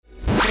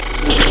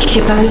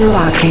Keep on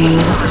Rockin.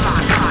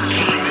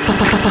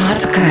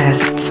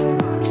 Podcast.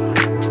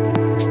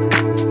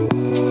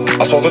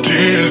 I saw the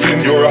tears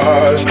in your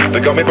eyes, they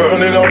got me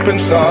burning up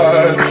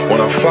inside when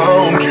I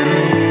found you.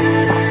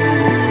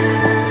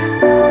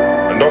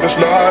 And all this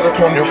light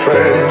upon your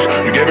face,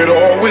 you gave it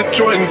all with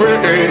joy and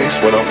grace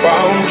when I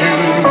found you.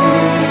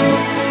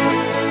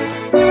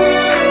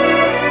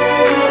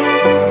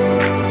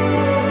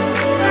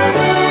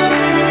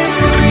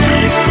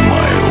 Sergey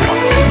Smile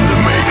in the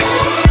mix.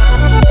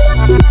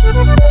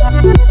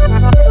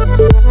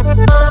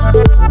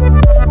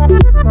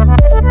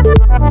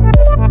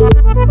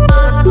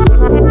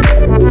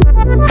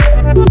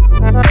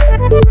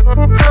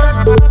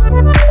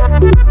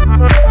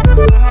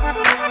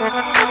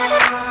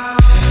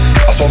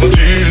 I saw the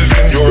tears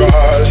in your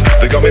eyes,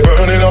 they got me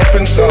burning up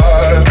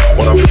inside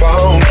when I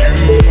found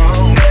you.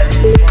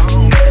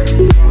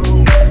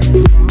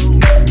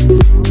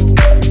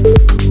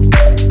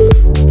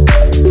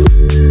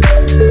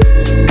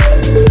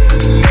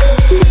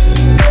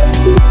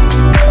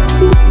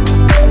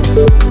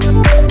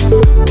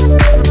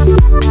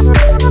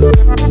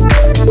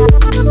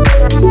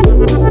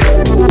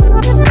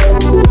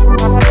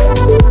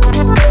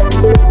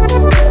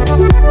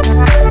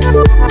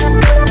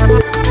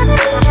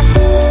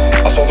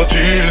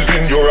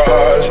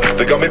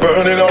 They got me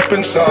burning up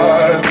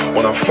inside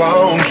when I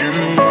found you.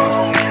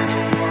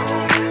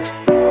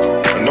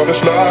 And all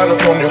this light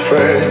upon your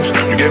face,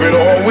 you gave it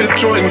all with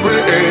joy and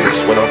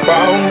grace when I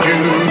found you.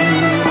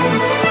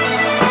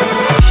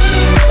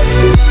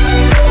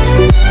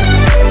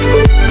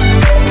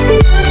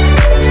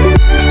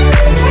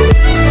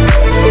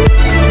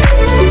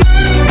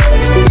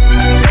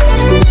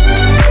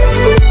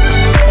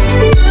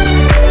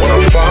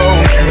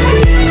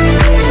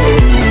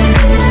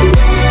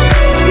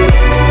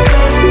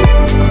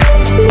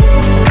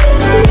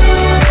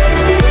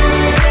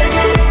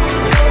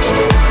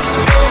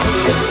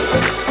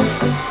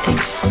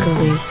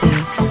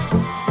 Exclusive.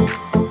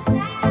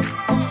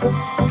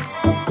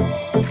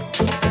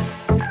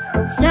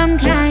 Some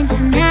kind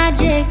of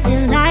magic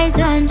that lies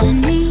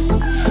underneath.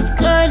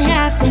 Could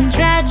have been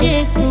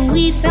tragic, but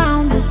we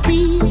found the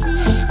peace.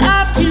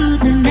 Up to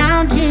the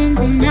mountains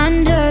and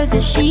under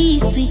the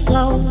sheets we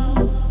go.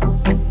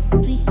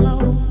 We go.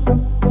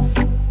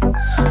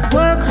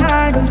 Work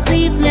hard and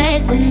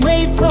sleepless and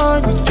wait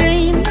for the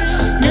dream.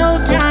 No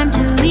time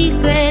to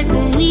regret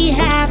what we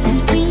haven't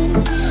seen.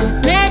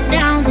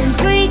 Letdowns and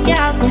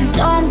freakouts and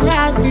storm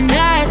clouds and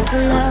ice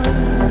below.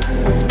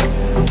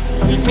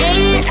 We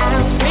made it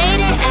out,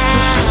 made it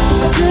out.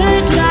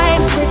 Good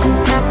life with a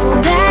couple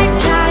bad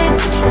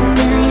times. A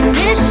million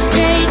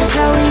mistakes,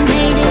 but we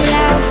made it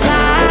out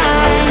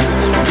fine.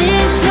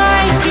 This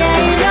life,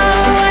 yeah, it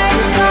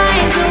always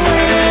finds a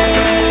way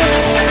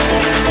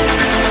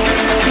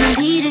to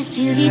lead us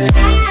to these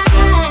heights.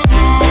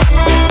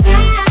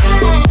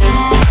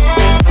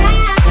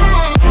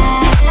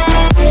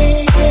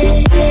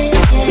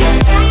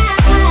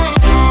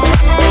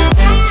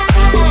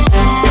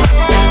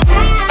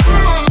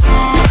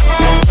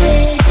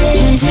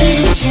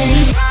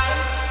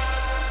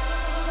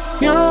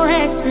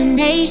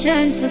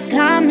 For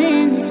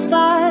coming this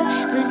far,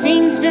 but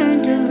things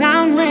turned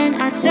around when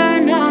I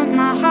turned on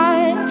my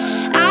heart.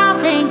 I'll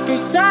thank the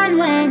sun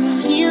when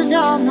it heals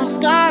all my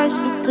scars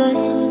for good,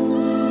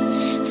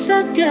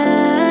 for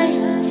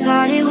good.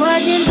 Thought it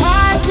was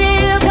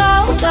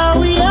impossible, but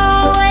we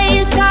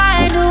always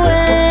find a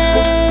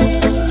way.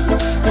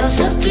 But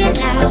looking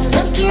out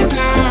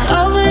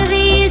over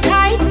these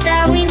heights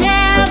that we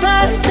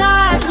never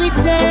thought we'd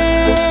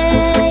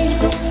say.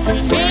 We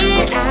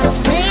made it out,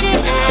 made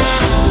it out.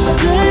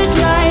 Good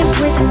life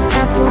with a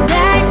couple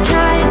bad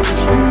times.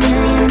 A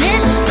million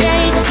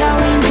mistakes, but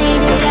we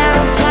made it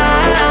out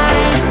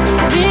fine.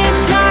 This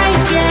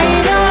life, yeah,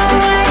 it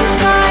always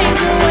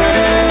finds a way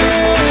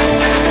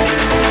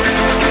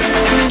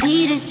to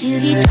lead us to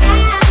these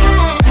heights.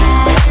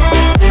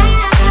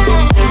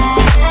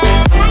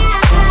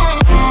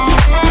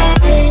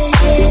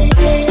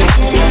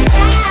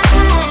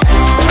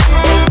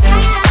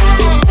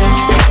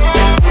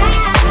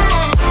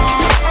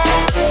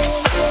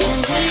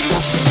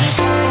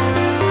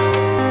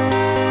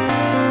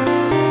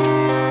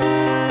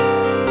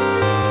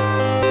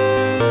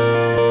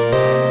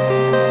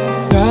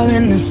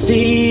 The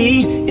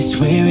sea is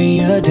wearing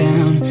you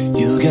down.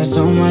 You got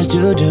so much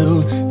to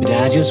do, but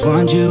I just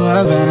want you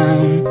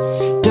around.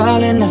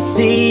 Darling, I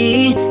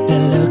see the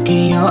look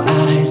in your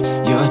eyes.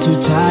 You're too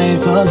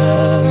tired for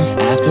love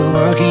after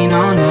working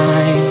all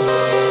night.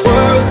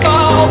 Work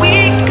all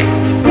week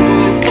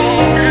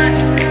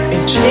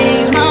and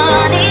chase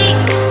money.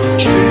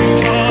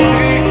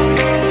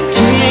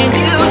 Can't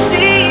you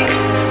see?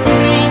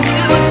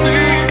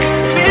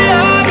 Real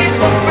love is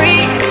for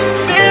free.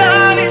 Real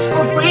love is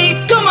for free.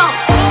 Come on.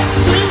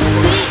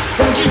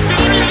 Won't you save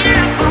a little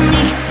love for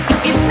me? If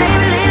you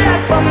save a little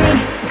love for me,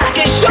 I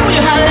can show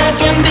you how love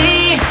can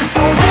be.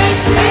 Oh, wait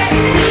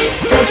and see.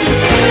 Won't you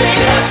save a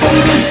little love for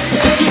me?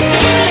 If you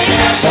save a little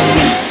love for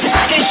me,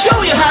 I can show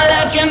you how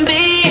love can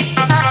be.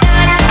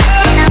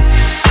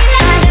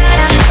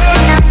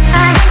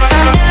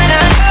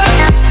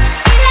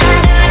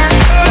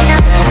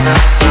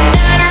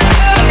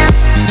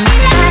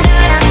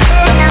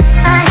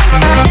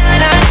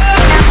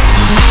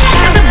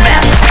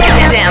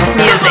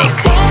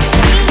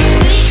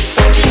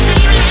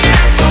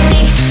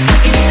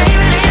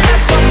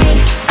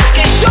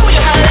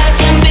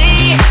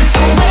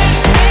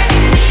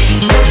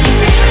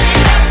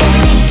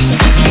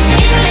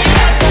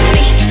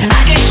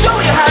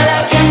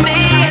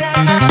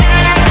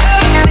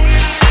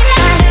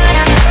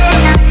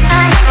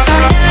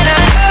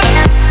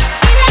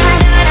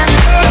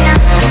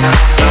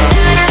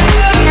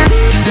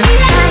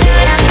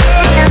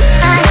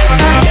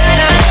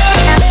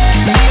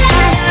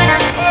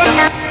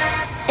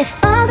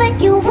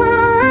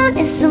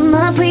 and some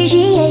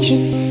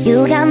appreciation.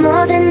 You got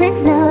more than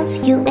enough.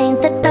 You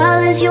ain't the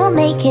dollars you're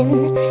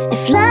making.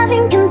 If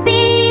loving can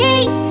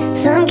be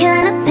some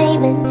kind of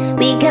payment,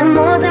 we got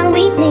more than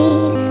we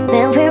need.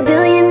 Then we're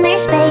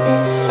billionaires, baby.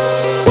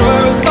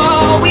 Work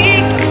all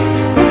week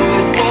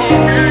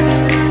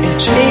and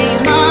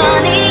chase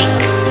money.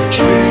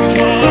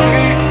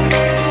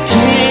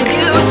 Can't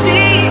you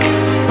see?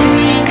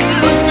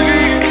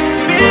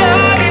 Real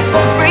love is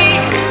for free.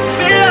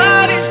 Real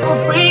love is for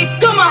free.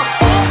 Come on.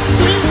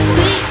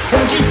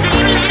 Won't you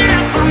save a little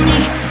up for me?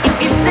 If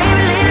you save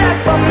a little up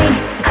for me,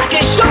 I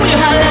can show you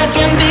how love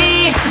can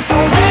be.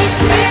 Oh, wait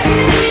and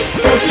see.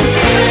 Won't you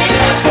save a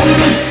little up for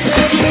me?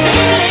 If you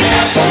save a little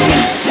up for me,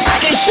 I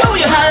can show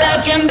you how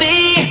love can be.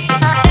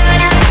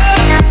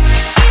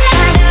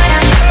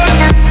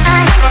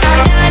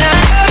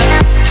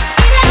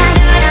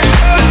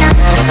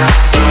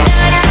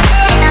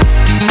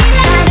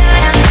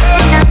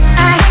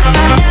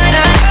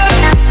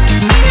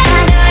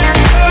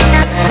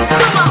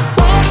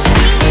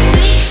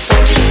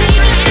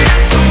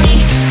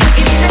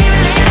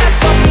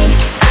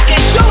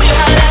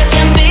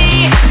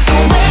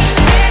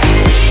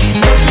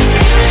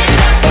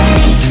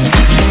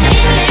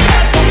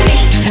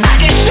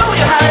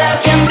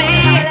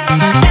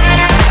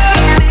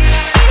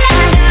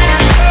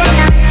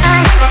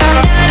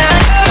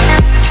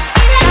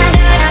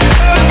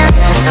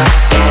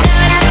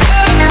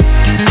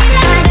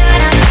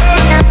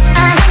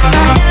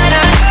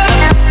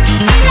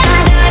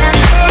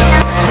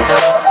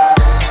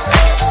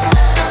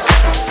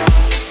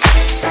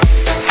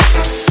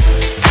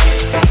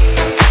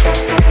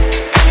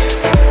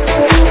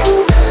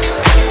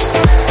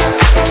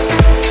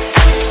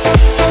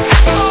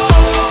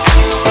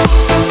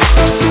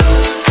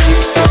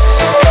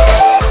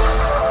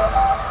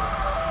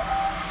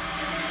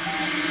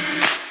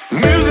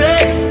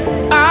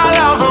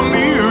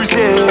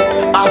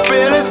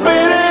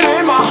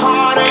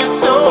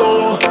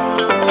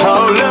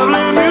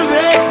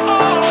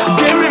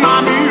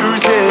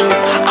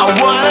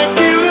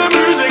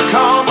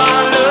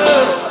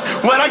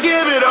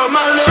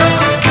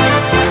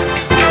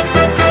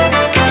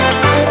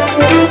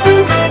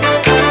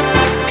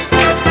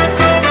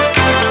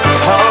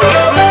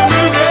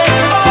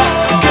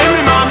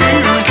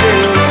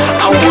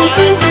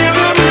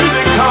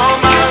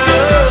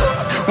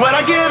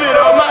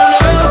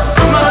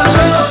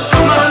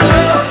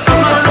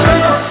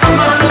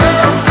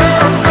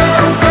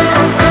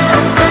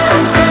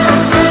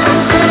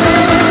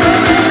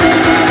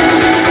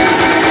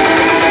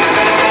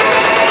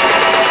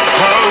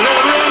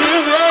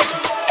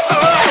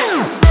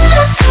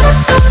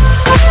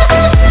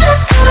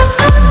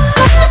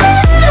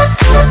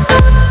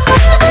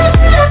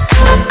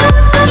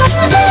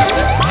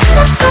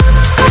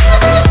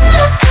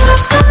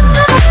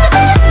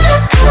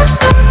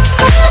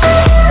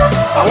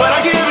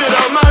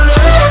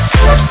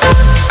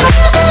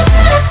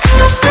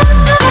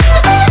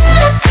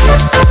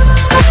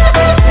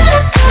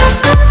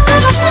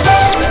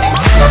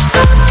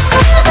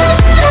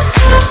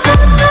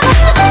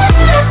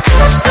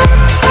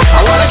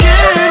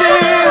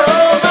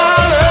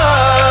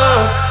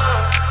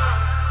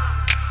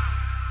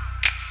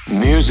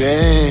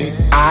 Music,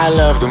 I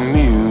love the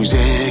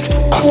music.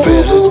 I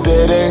feel it's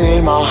beating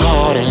in my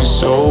heart and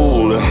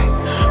soul.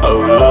 Oh,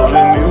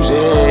 lovely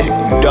music,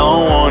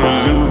 don't wanna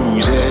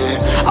lose it.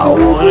 I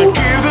wanna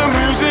give the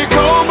music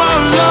all my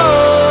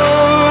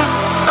love.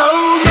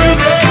 Oh,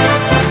 music,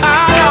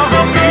 I love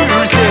the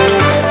music.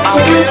 I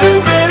feel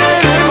it's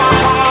beating in my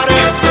heart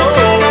and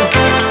soul.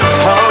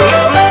 Oh,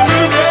 lovely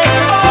music,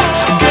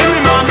 give me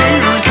my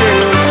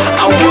music.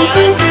 I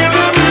wanna give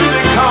the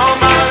music all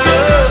my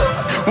love.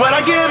 When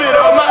I give it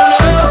all my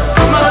love,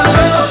 all my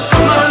love,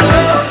 all my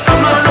love, all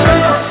my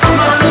love, all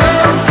my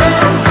love.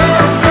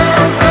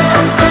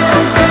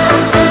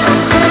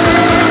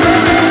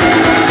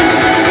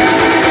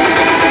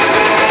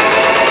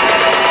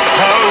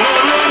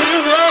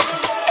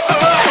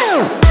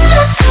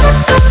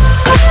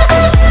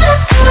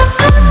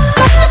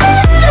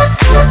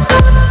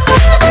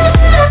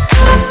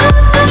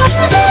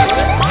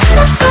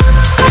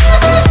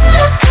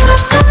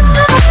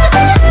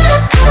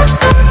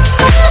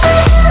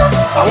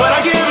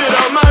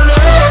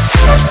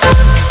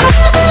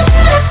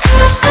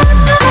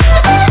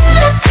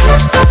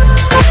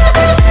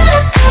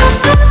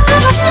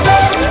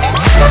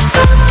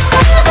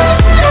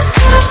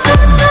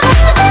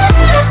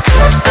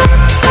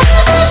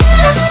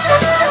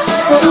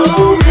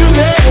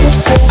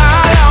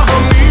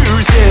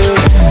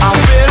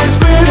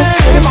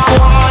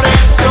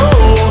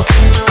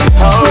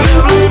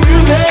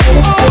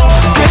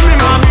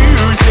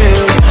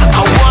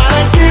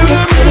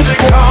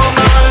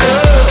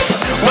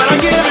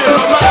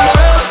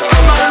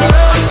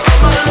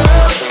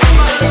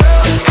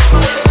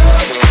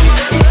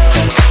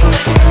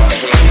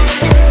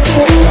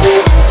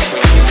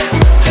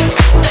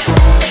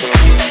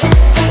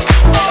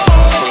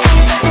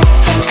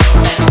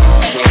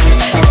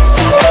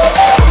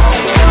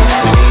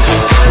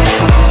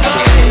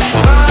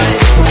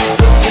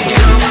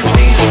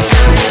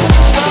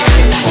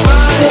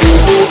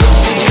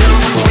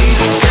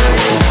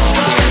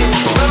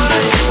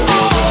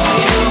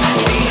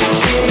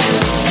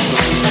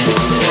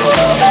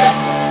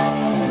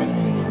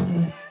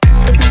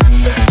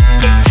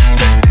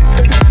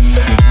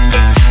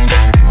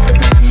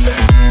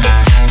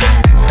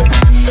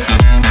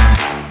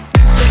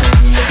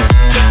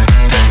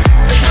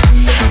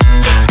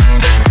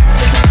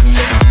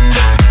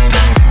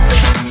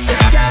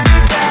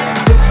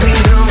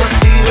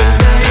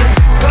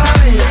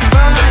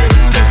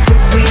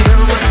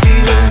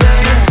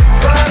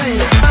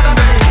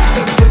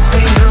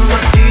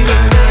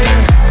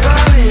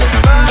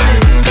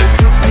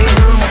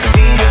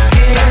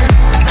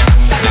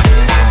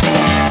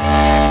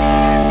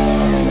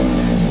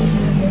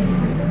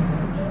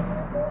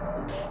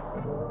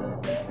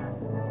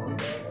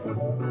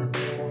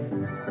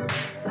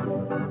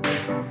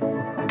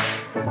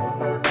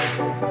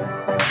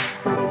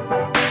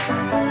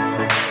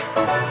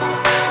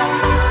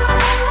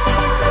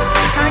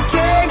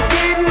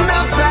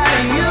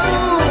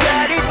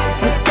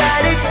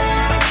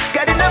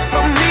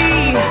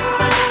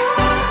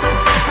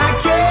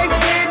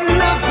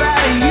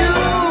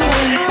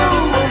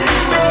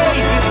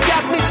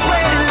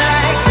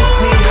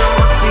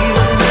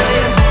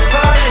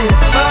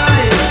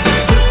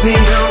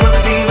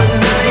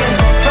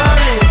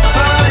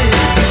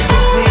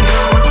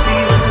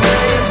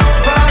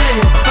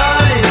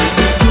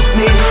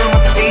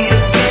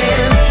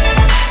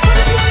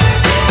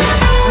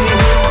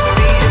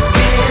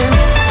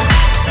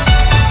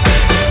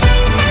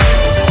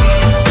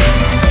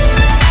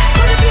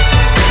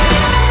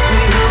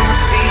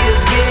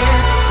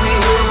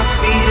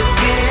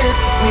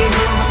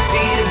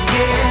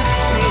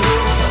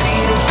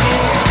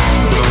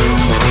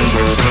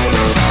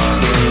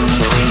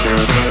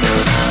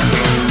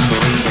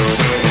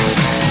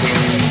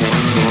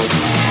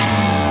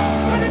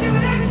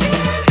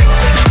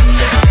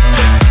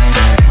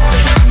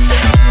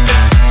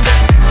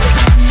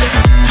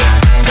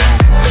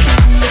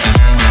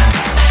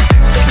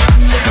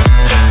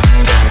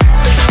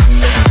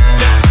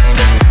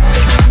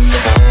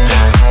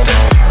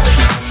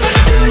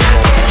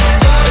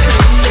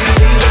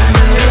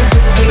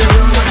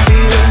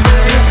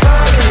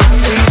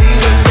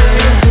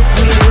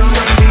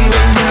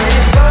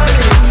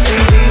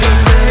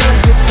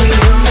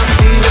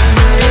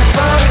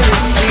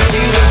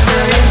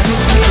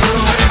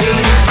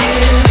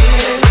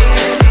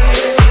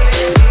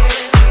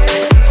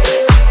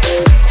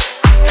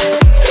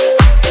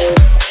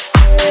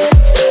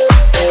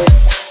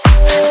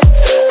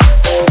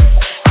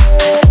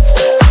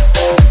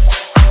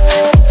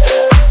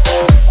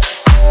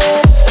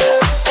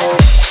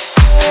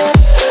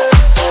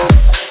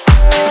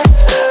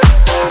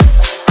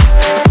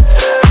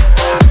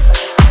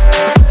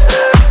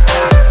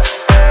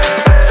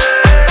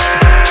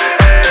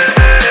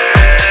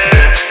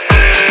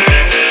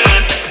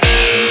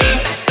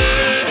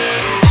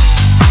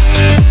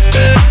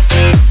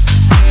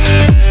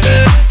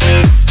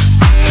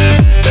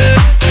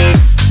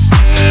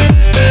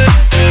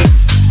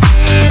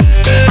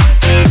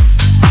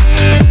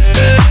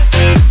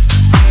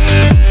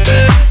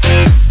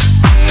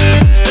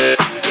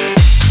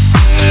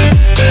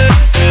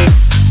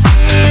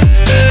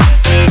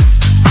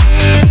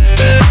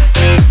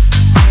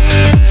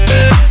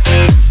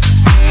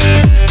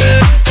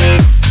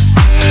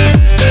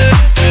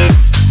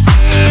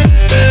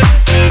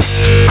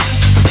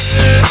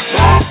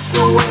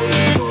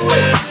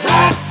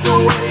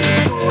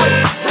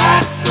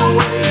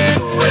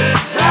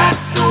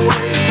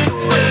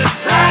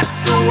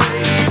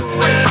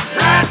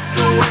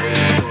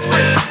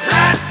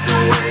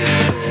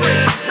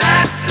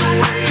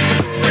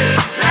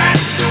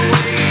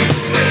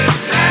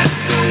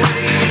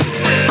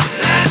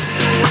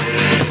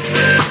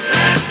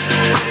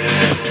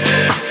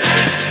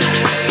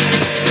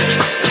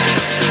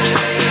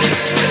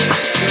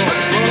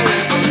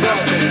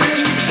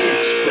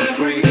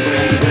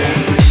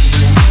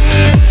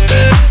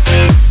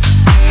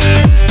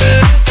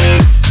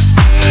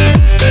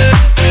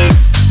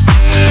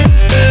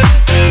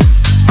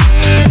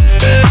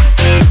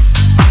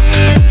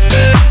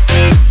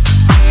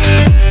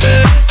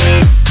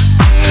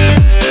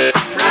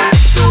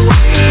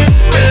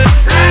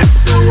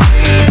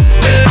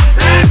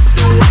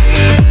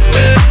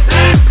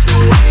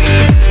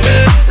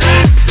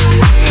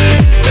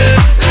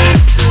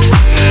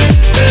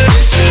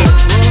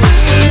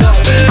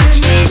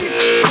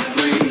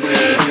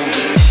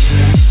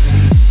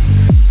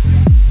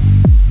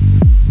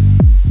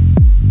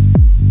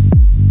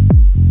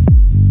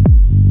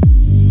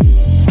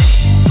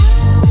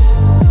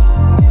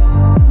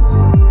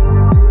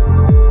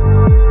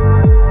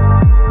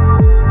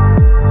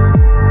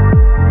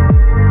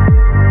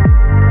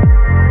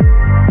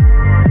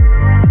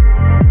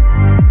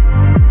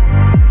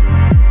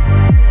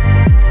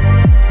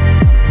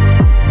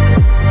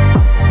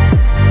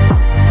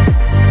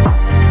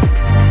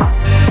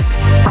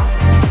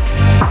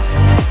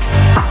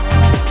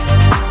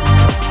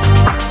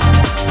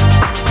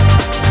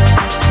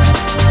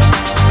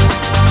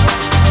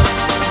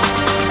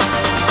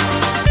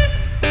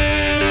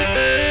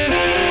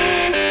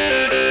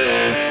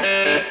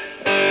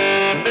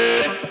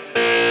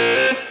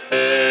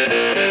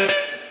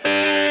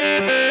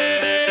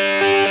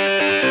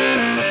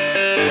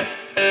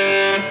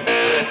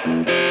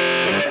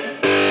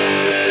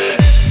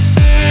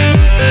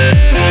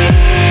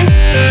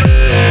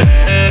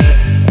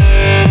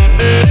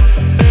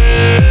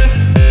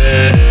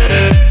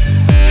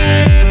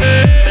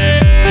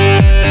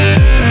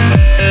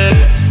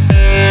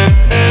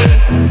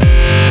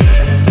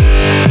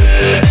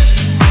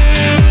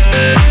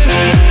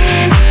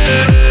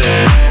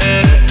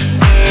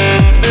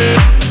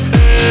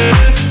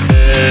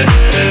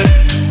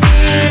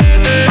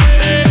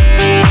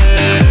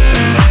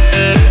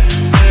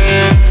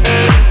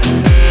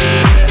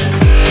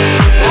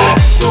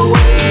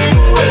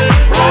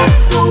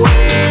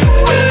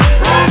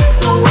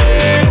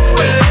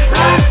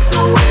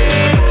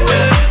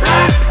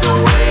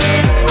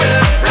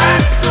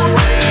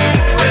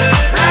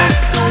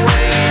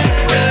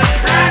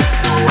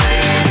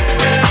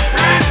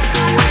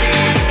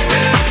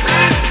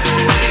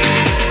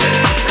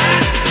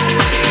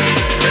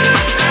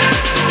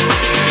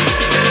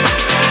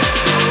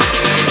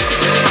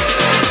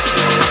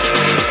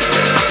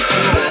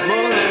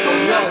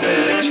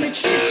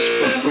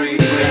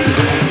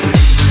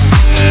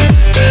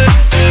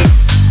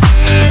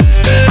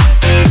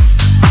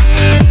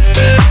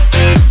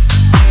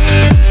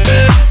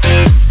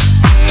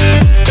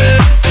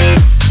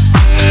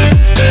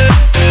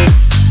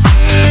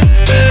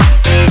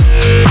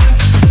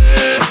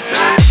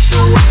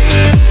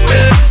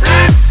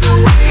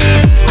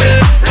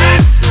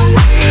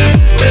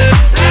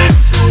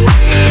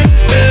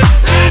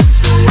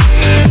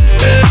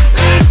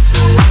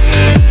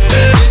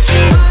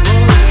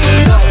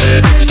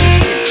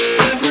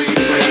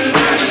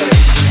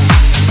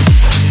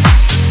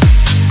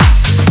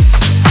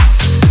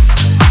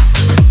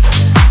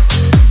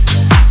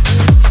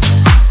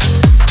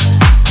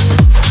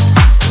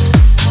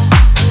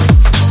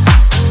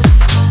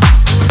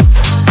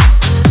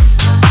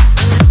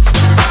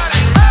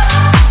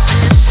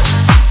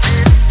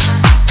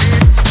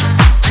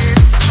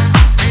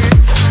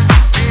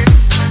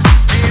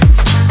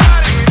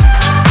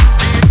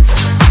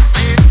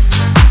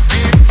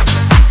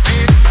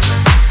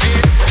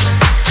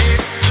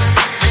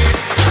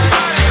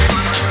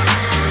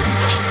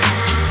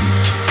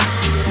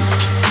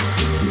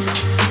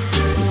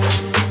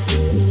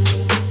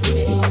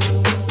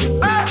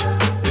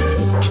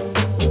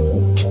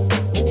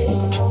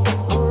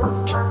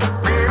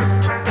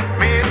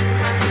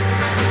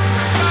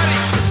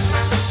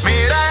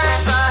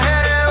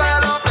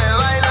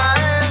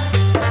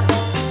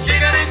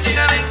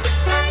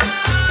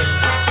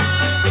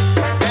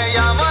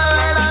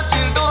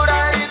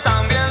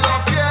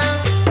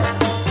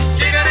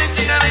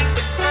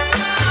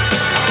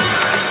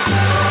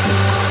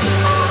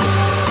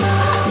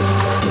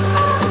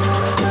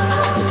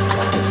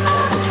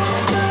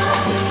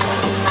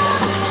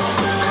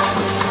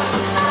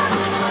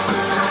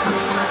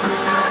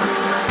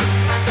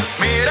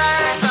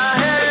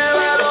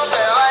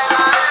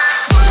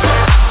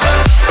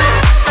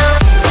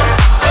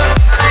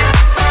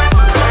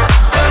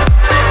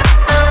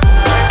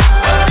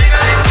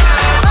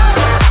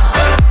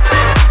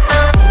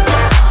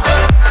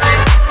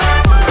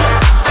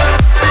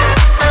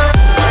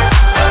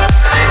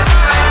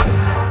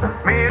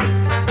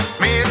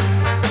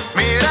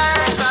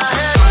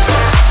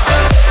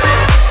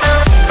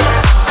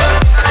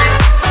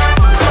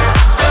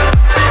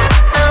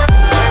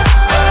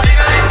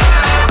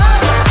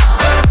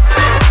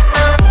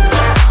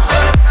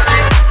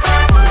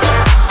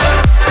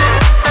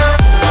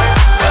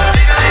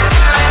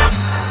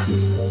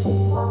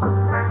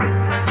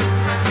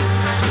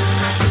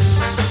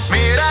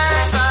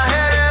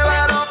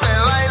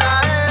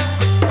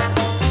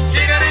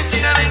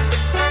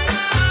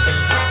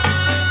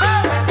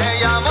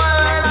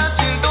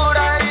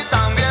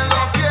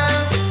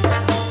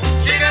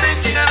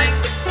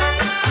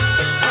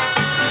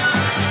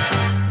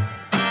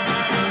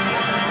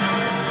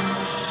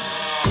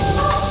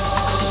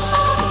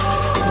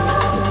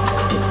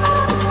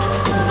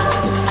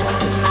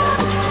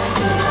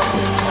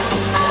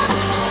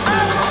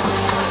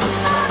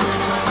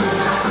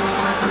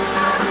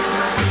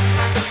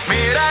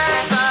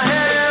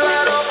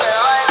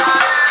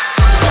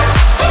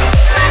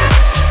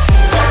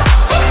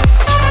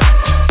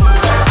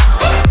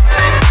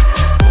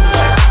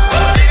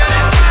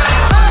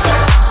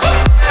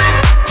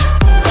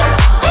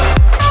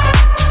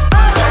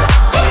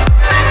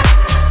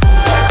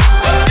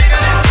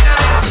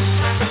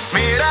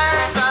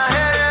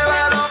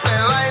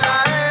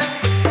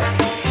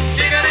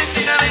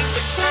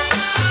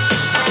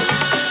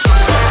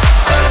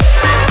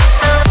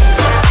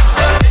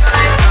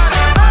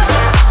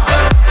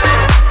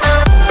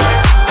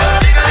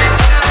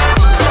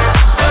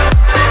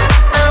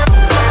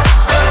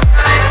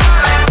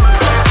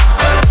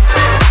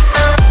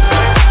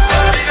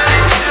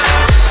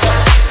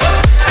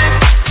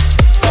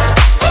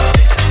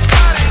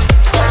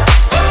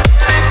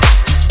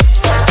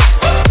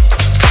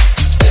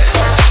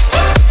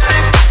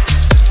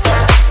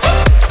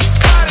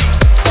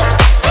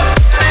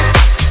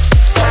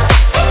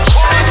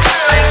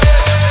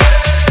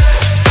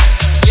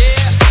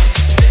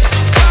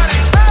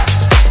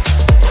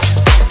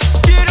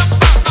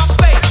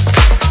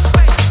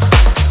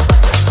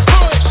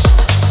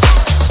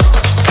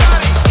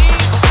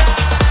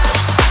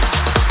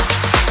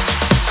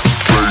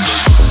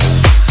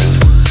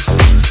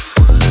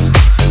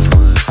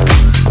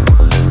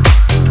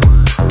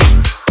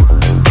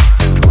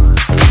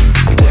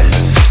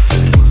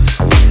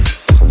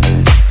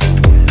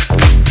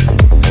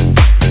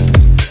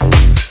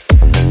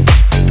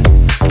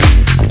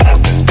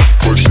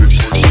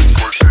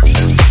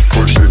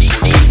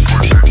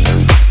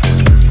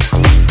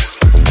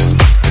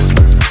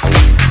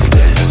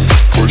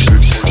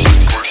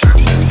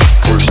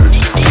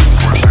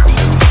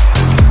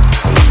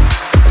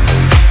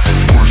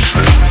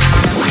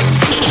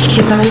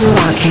 Keep on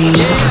rocking.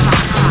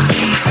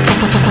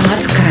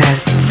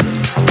 Podcast.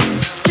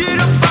 Get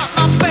up out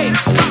my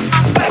face.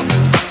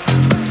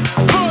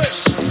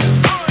 Push.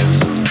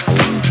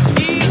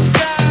 East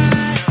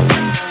side.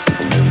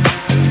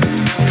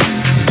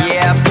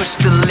 Yeah, I push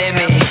the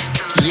limit.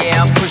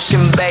 Yeah, I'm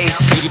pushing bass.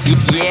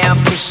 Yeah, I'm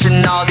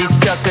pushing all these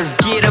suckers.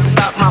 Get up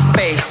out my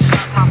face.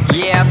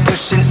 Yeah, I'm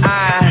pushing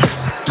iron.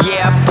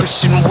 Yeah, I'm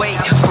pushing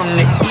weight from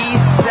the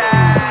east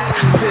side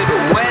to the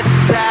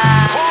west side.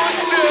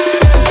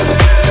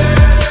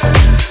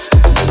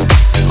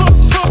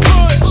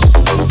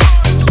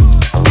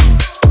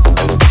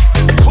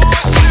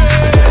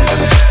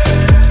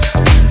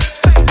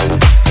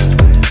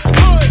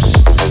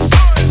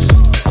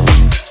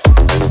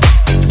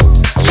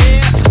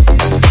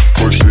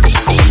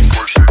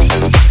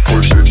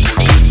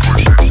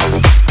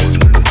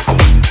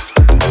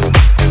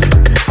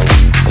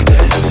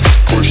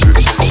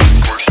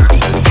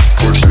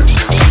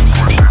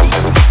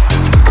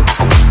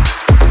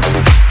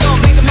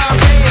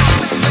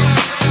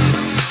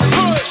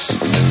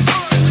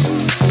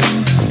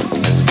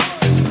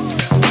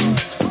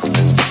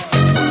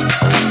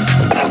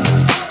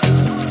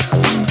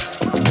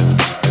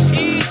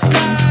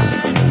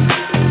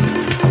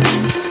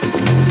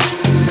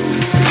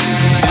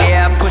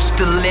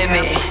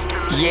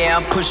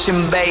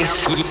 Pushing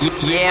bass,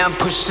 yeah, I'm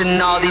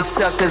pushing all these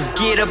suckers.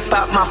 Get up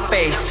out my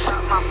face.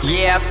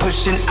 Yeah, I'm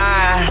pushing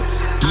iron.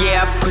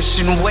 Yeah, I'm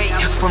pushing weight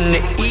from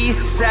the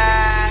east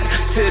side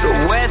to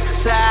the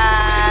west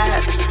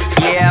side.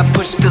 Yeah, I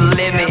push the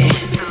limit.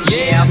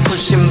 Yeah, I'm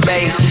pushing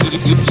bass.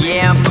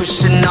 Yeah, I'm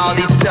pushing all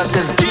these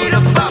suckers. Get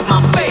up out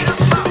my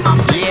face.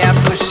 Yeah,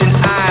 I'm pushing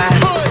iron.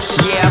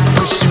 Yeah, I'm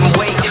pushing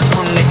weight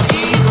from the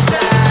east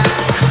side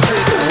to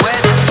the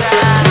west side.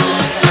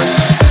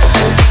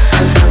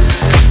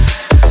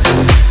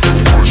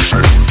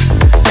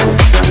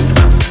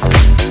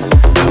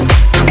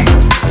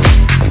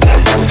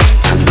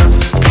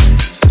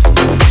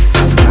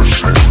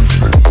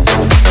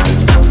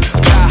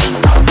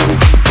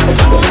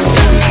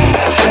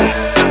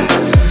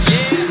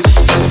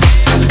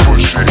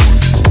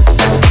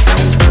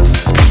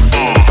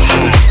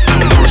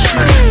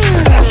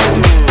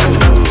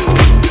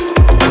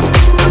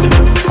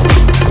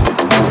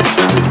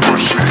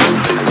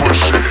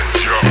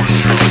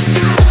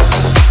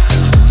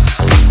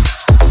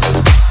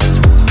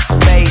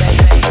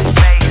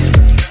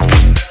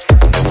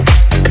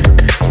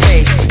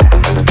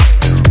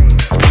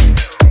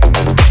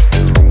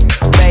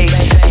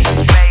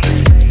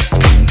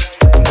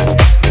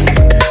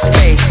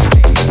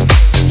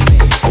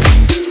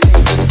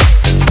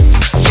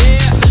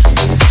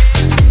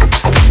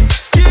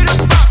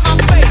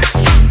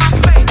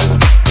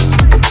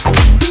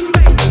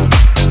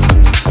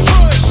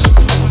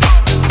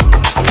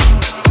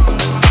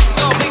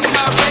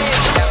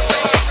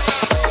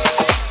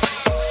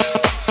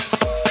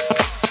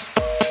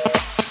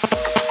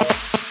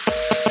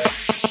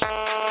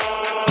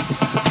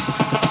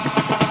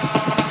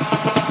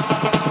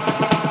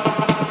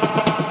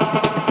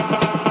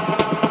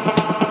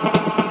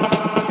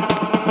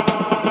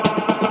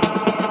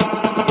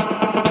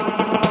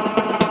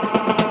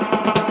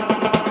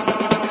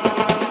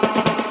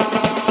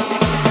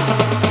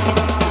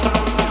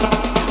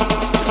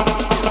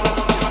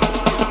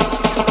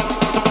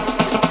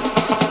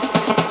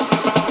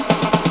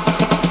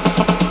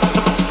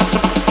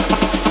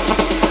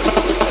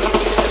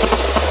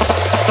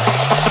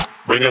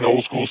 Bringing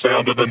old school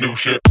sound to the new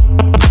shit.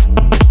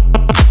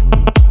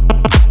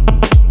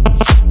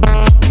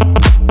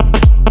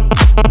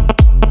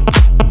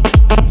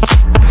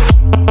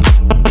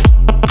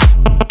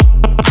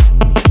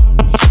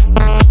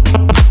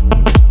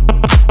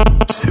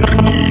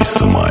 Sergey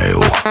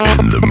Smile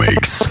in the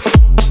mix.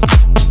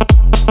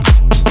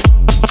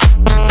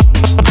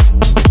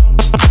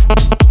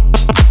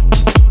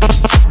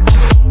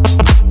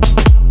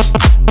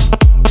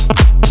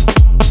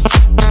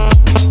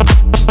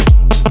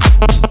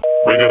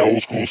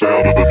 Old school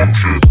sound of the new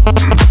shit.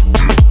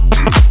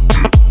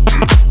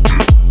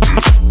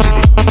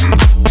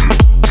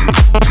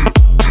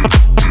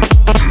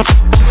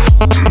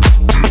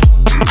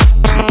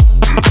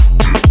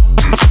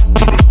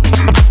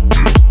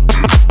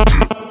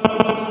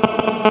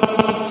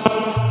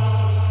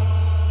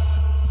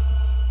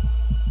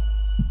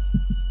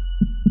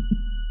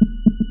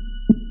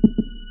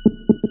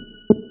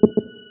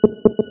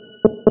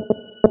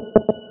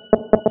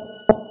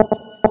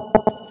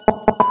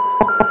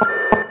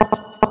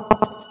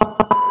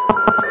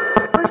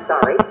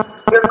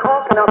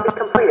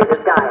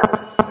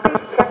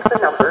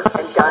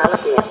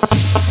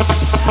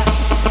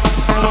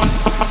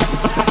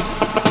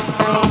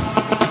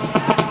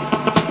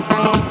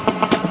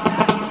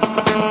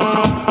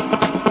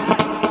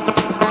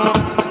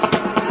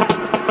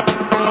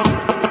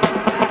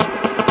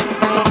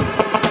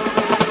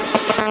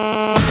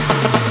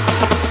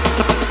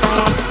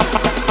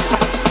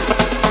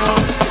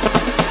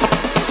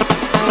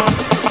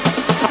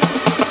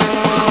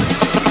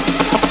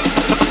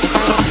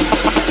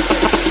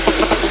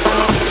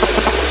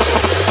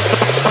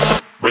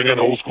 Bringing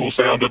old school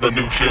sound to the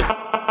new shit.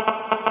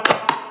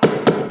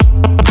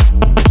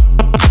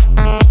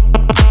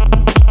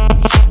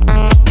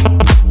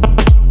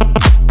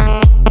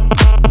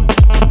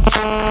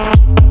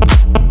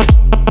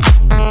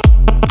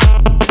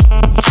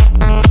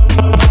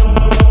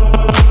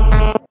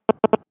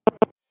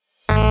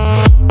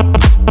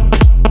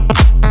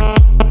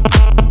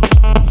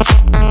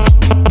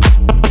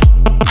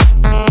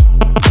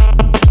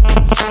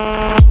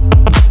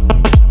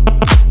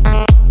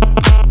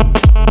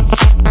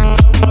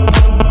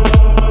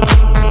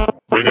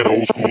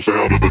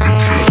 Sound of the new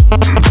shit.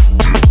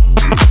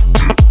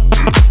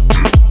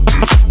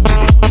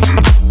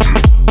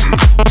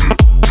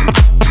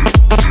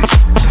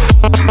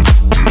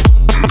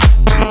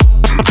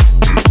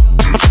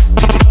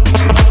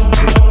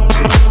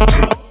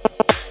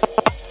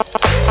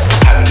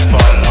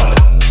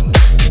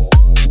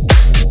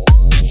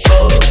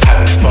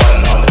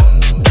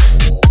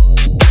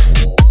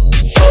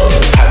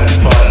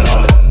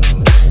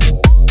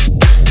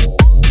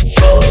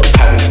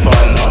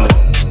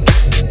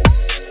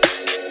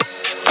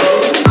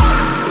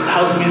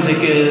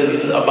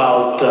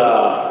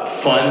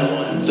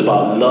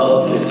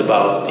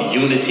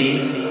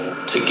 Unity,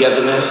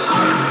 togetherness.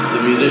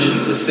 The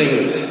musicians, the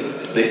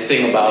singers, they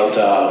sing about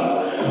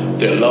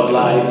their love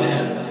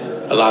lives.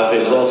 A lot of it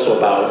is also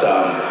about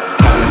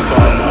having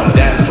fun on the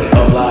dance floor,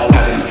 love lives,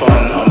 having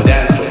fun on the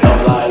dance floor,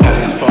 love lives,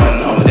 having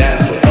fun on the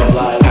dance floor, love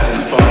lives,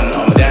 having fun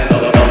on the dance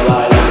floor, love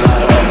lives,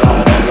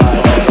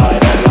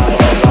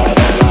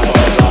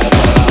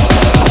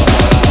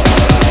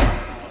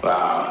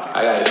 Wow,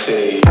 I gotta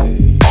say.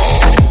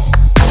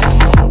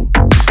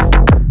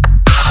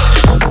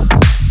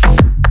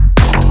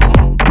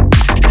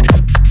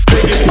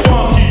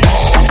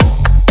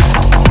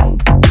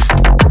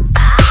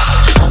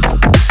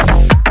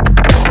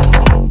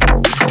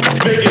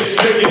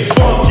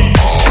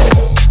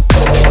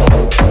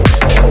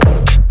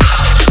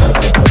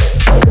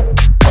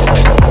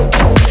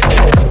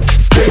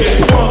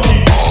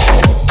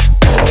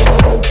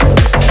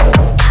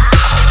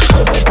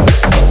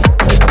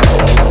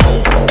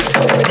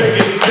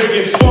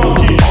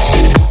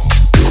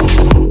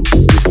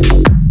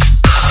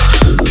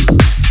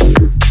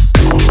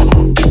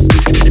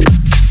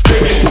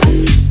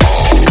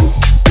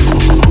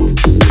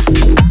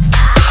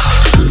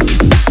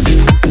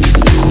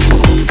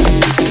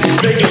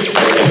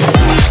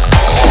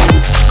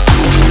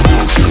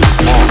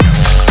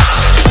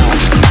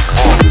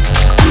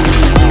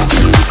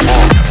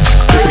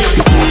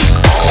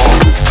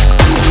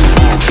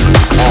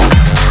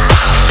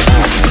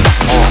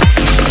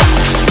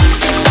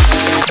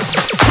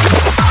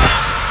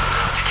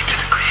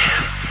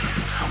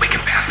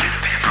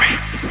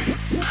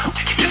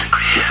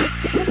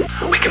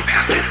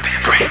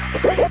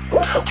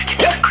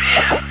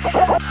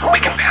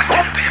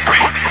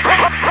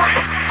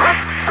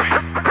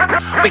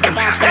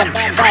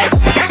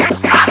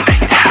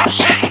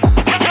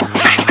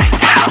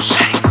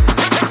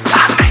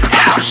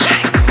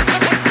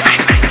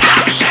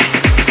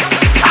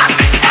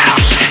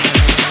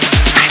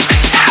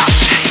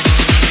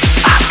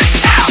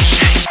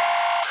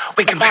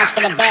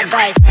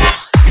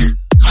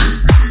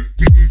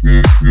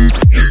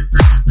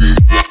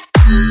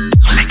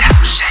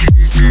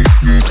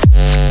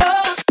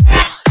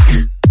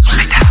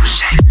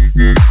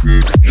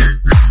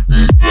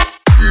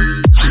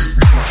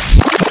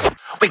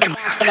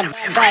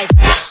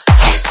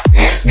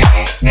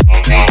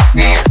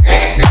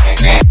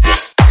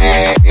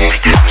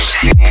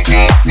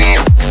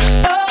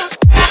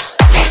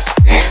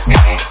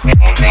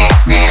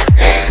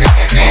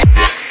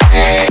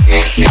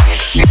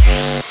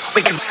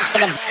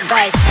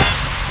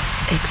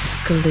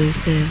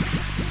 Exclusive.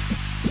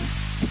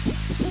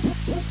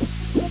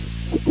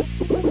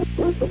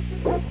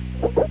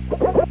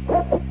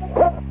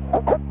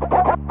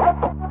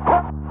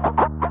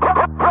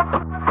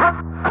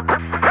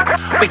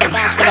 We can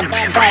master the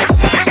band break.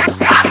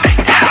 I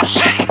make the house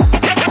shake.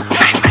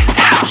 Make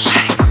the house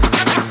shake.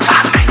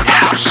 I make the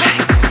house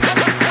shake.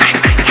 Make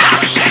the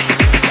house shake.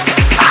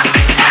 I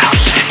make the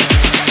house shake.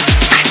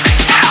 Make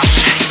the house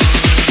shake.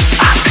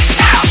 I make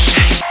the house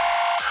shake.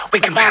 We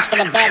can master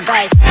the band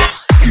break.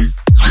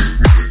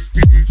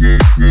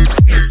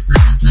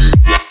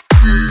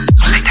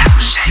 Make the house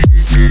shake. Make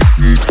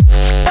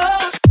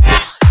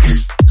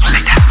the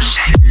house shake.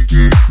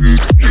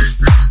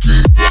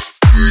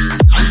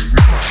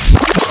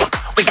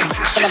 We can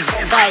master the band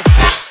break.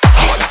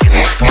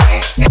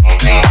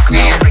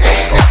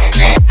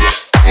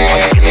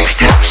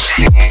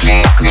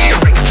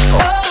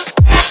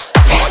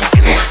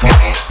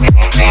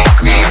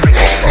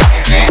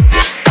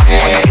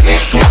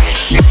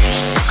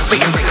 We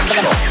can bring us to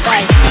the band break.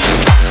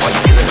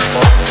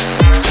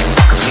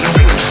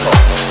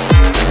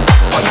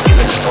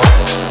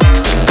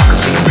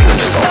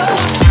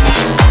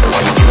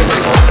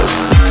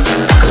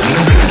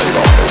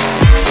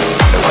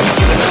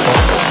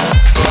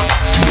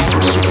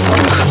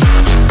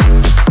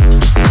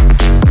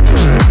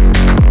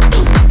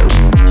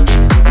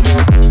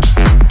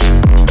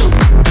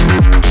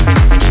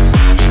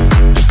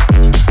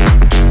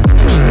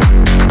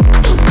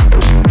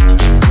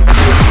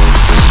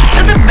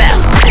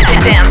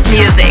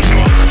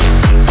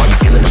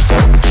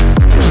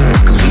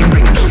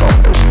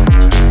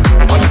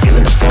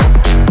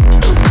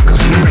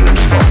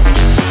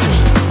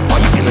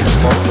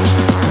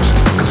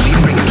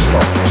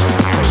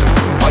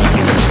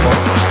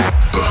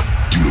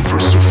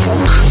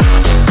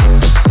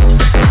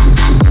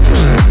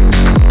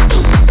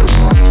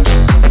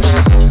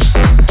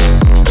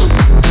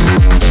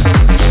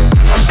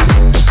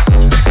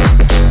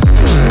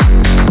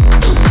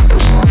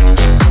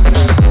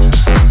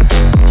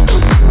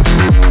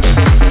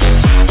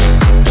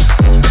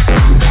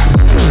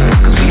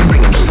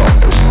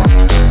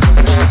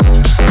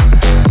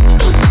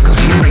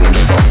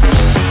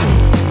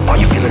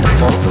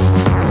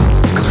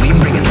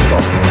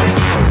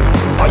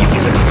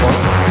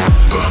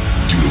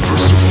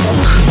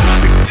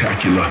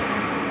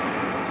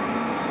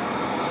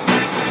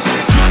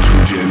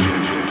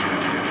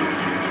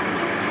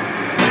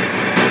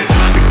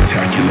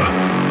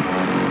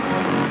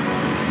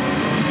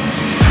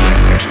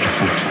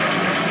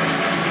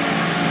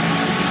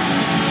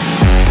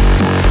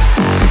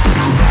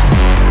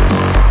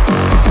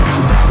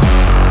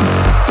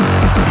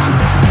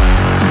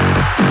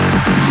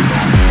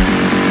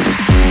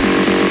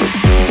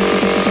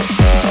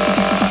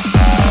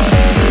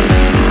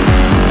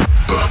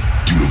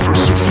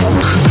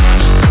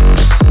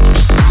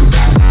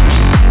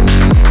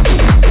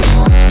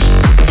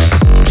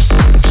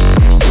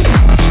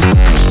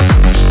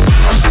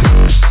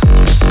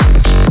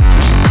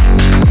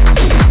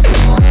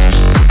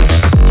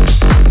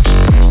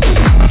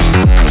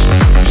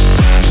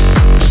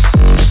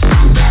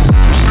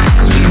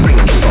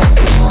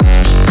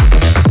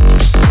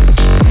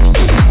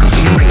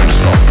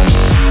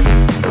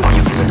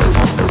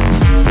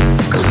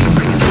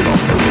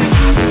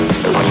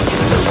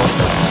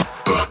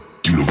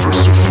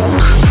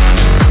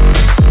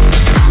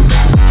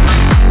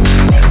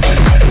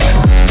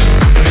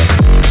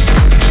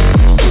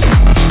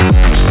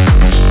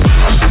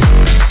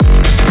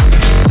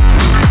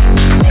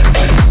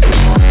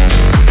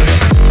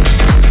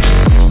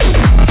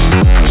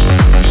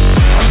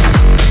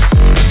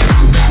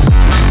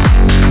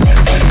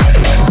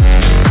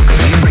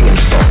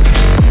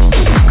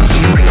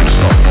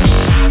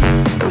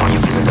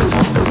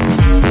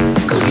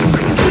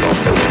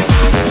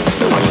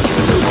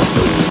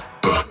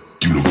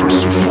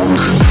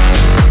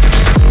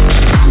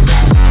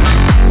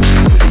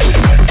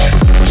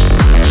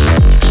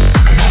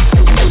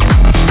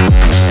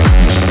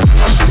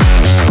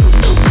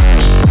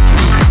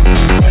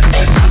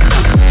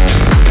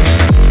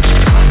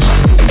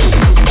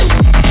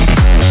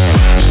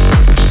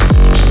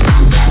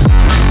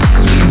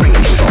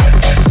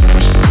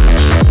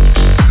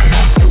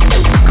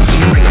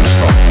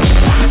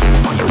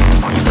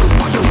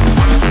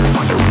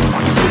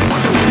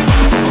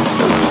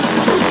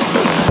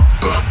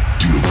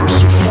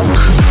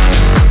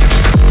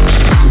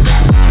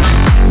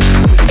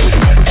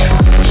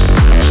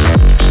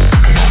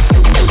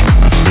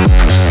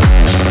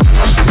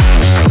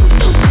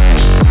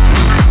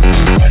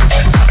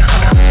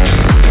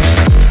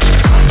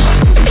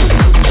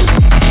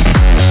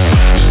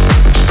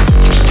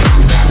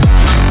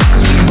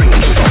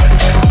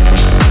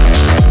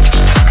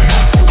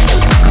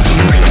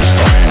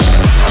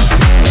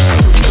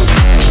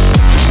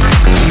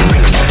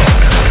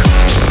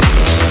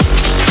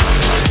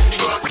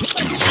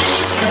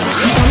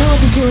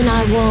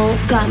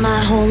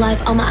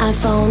 live on my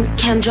iPhone.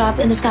 Cam drop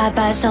in the sky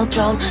by a stealth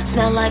drone.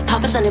 Smell like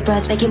poppers on your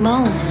breath, make you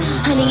moan.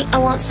 Honey, I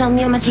want some,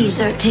 you're my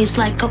teaser. Tastes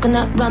like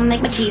coconut rum,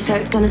 make my teeth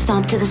hurt. Gonna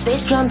stomp to the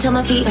space drum till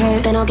my feet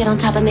hurt. Then I'll get on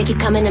top and make you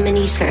come in a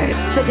mini skirt.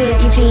 So good,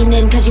 you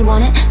fiendin' cause you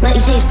want it. Let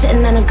you taste it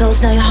and then it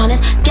goes, now you're haunted.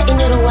 Get your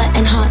noodle wet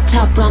and hot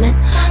top ramen.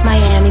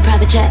 Miami,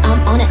 private jet,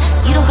 I'm on it.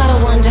 You don't gotta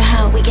wonder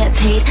how we get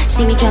paid.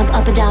 See me jump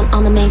up and down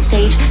on the main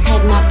stage.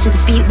 Head knock to the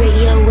speed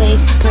radio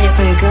waves. Play it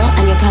for your girl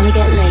and you'll probably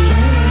get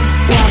laid.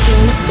 Walk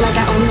in like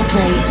I own the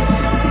place.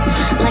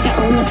 Like I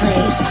own the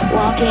place.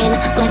 Walk in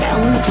like I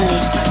own the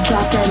place.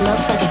 Drop dead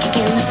looks like a kick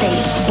in the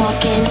face.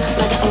 Walk in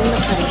like I own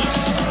the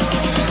place.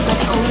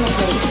 Like I own the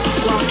place.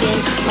 Walk in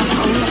like I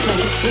own the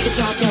place. With a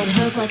drop dead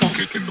hook like a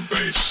kick in the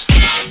face.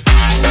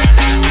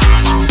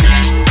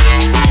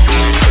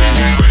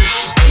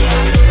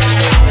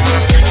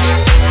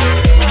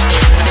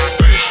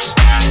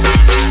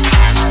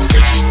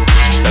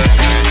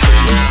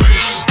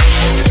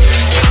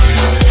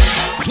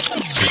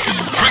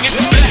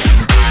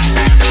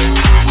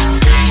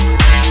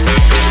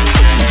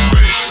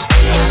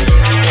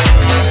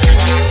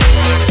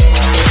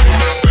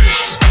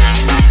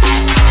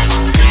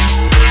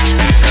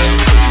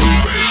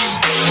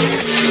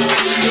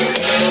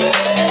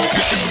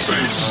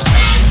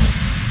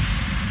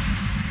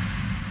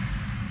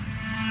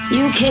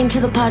 Came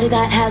to the party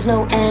that has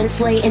no end.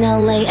 Slay in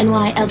LA,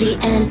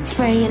 NYLDN.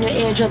 Spray in your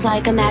eardrums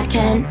like a MAC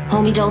 10.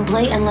 Homie, don't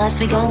play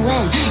unless we gon'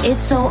 win.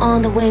 It's so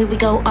on the way, we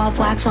go off.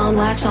 Wax on,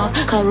 wax off.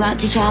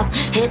 Karate chop.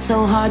 Hit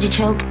so hard you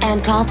choke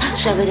and cough.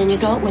 Shove it in your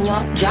throat when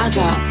your jaw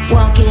drop.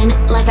 Walk in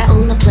like I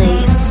own the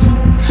place.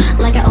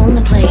 Like I own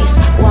the place.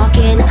 Walk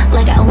in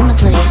like I own the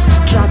place.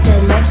 Drop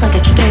dead looks like a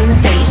kick in the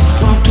face.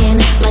 Walk in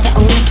like I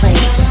own the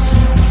place.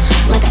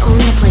 Like I own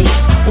the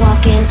place.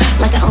 Walk in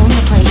like I own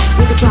the place.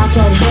 With a drop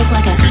dead hook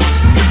like a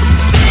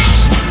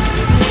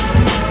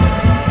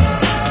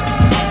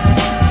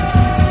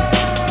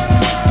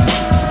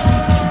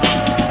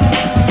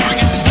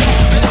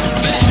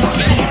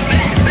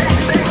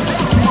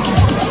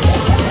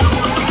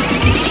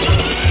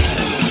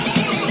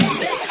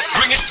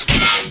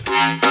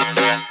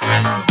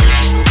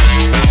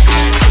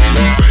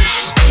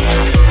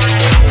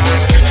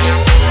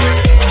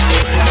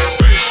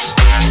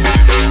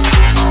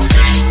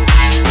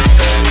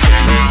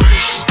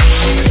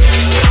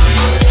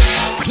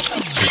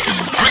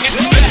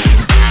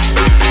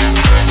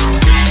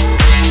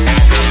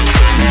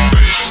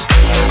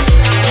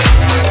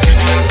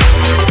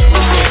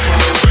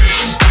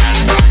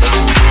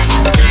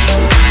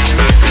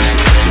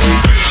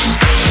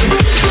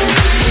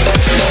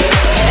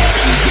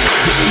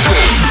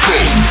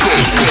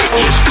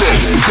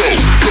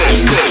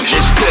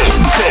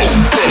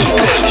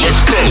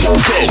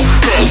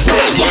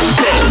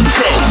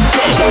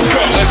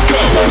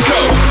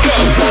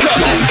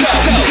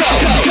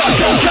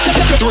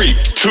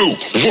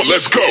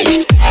Let's go.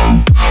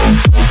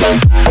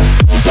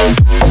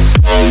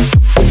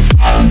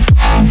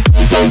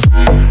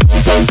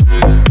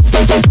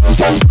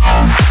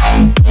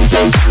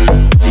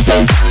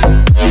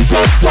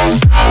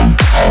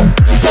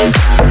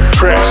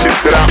 Trap shit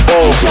that I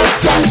own.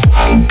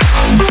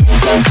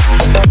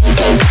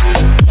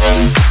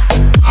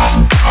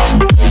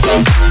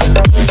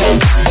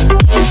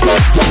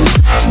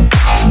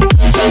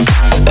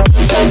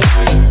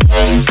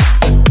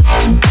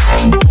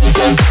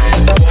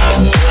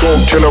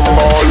 Gon' kill 'em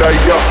all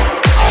like ya.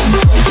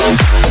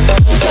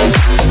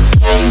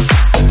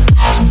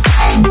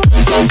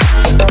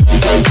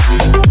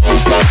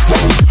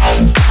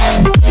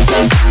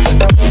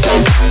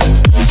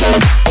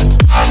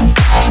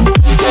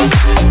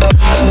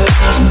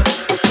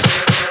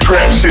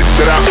 Trap shit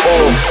that I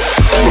own.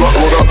 Blunt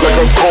rolled up like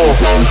a cone.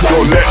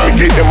 Don't let me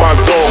get in my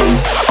zone.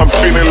 I'm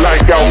feeling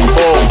like Al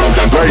Capone.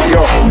 Like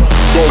ya.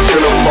 Gon'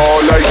 kill 'em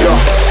all like ya.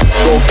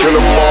 Gon' kill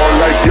 'em all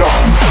like ya.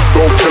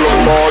 Gon' kill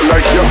 'em all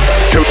like ya.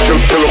 Kill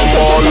 'em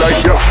all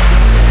like ya.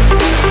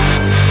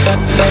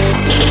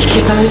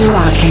 Keep on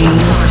rocking.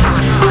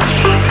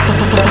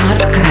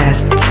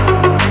 Podcast.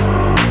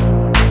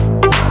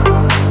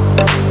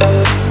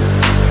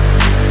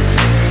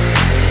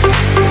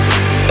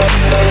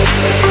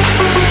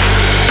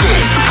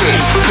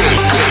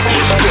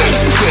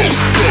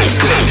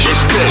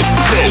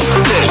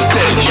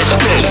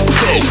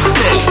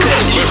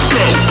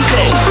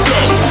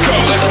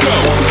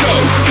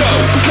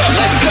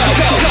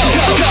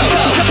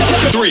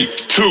 Three,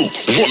 two,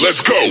 one,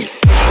 let's go.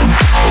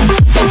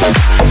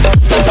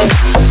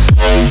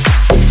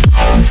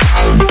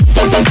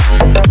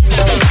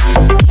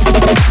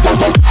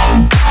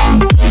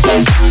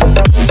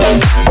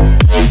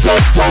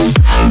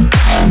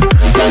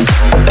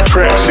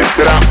 Trap shit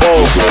that I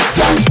own.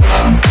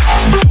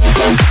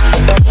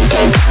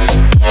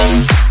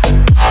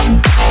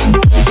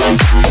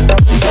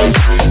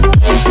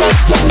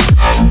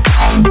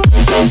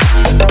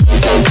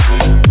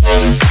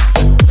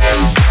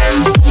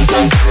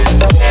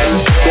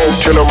 Gon'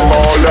 kill 'em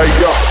all like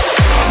ya.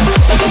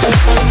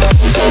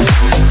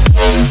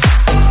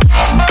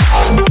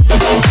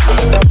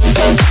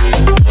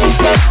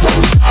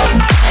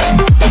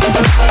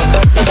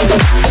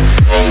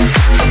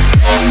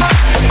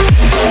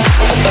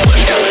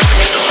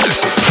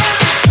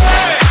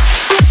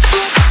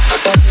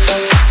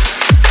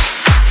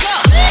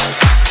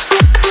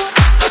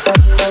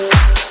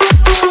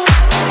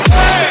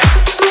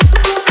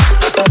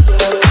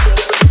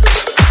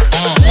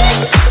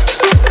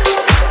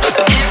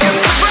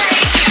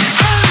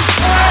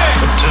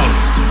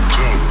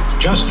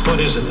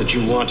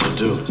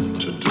 Well,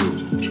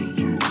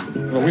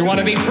 we want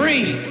to be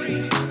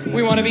free.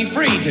 We want to be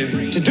free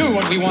to do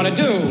what we want to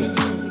do.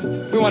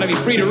 We want to be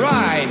free to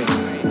ride.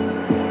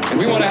 And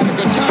we want to have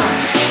a good time.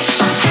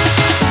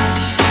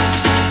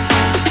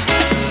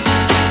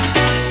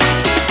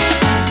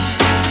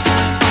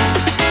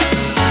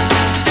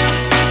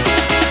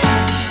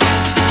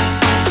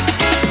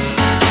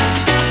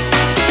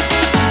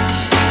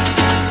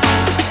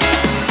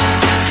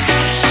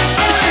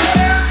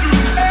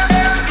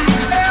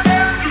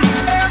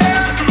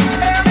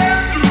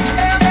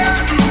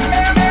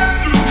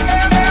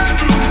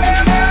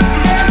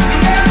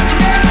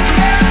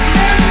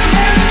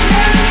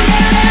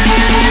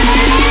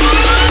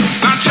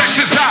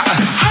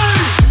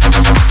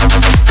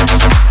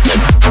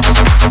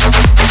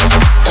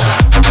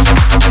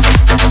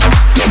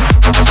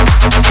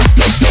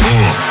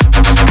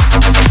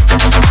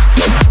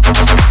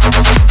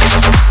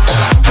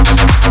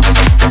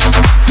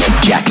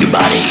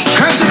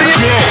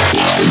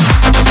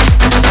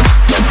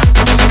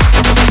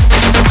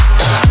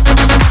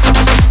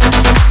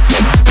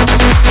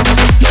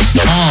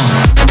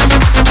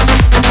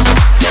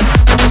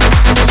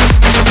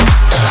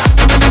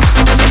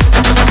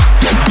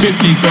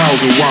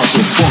 Watch a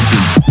funky.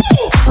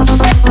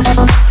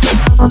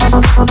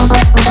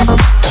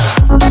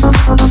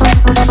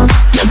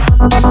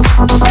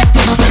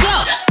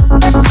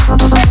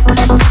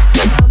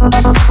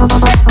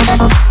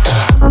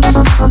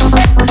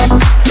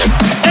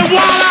 And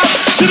wild out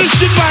to this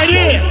shit right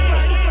here.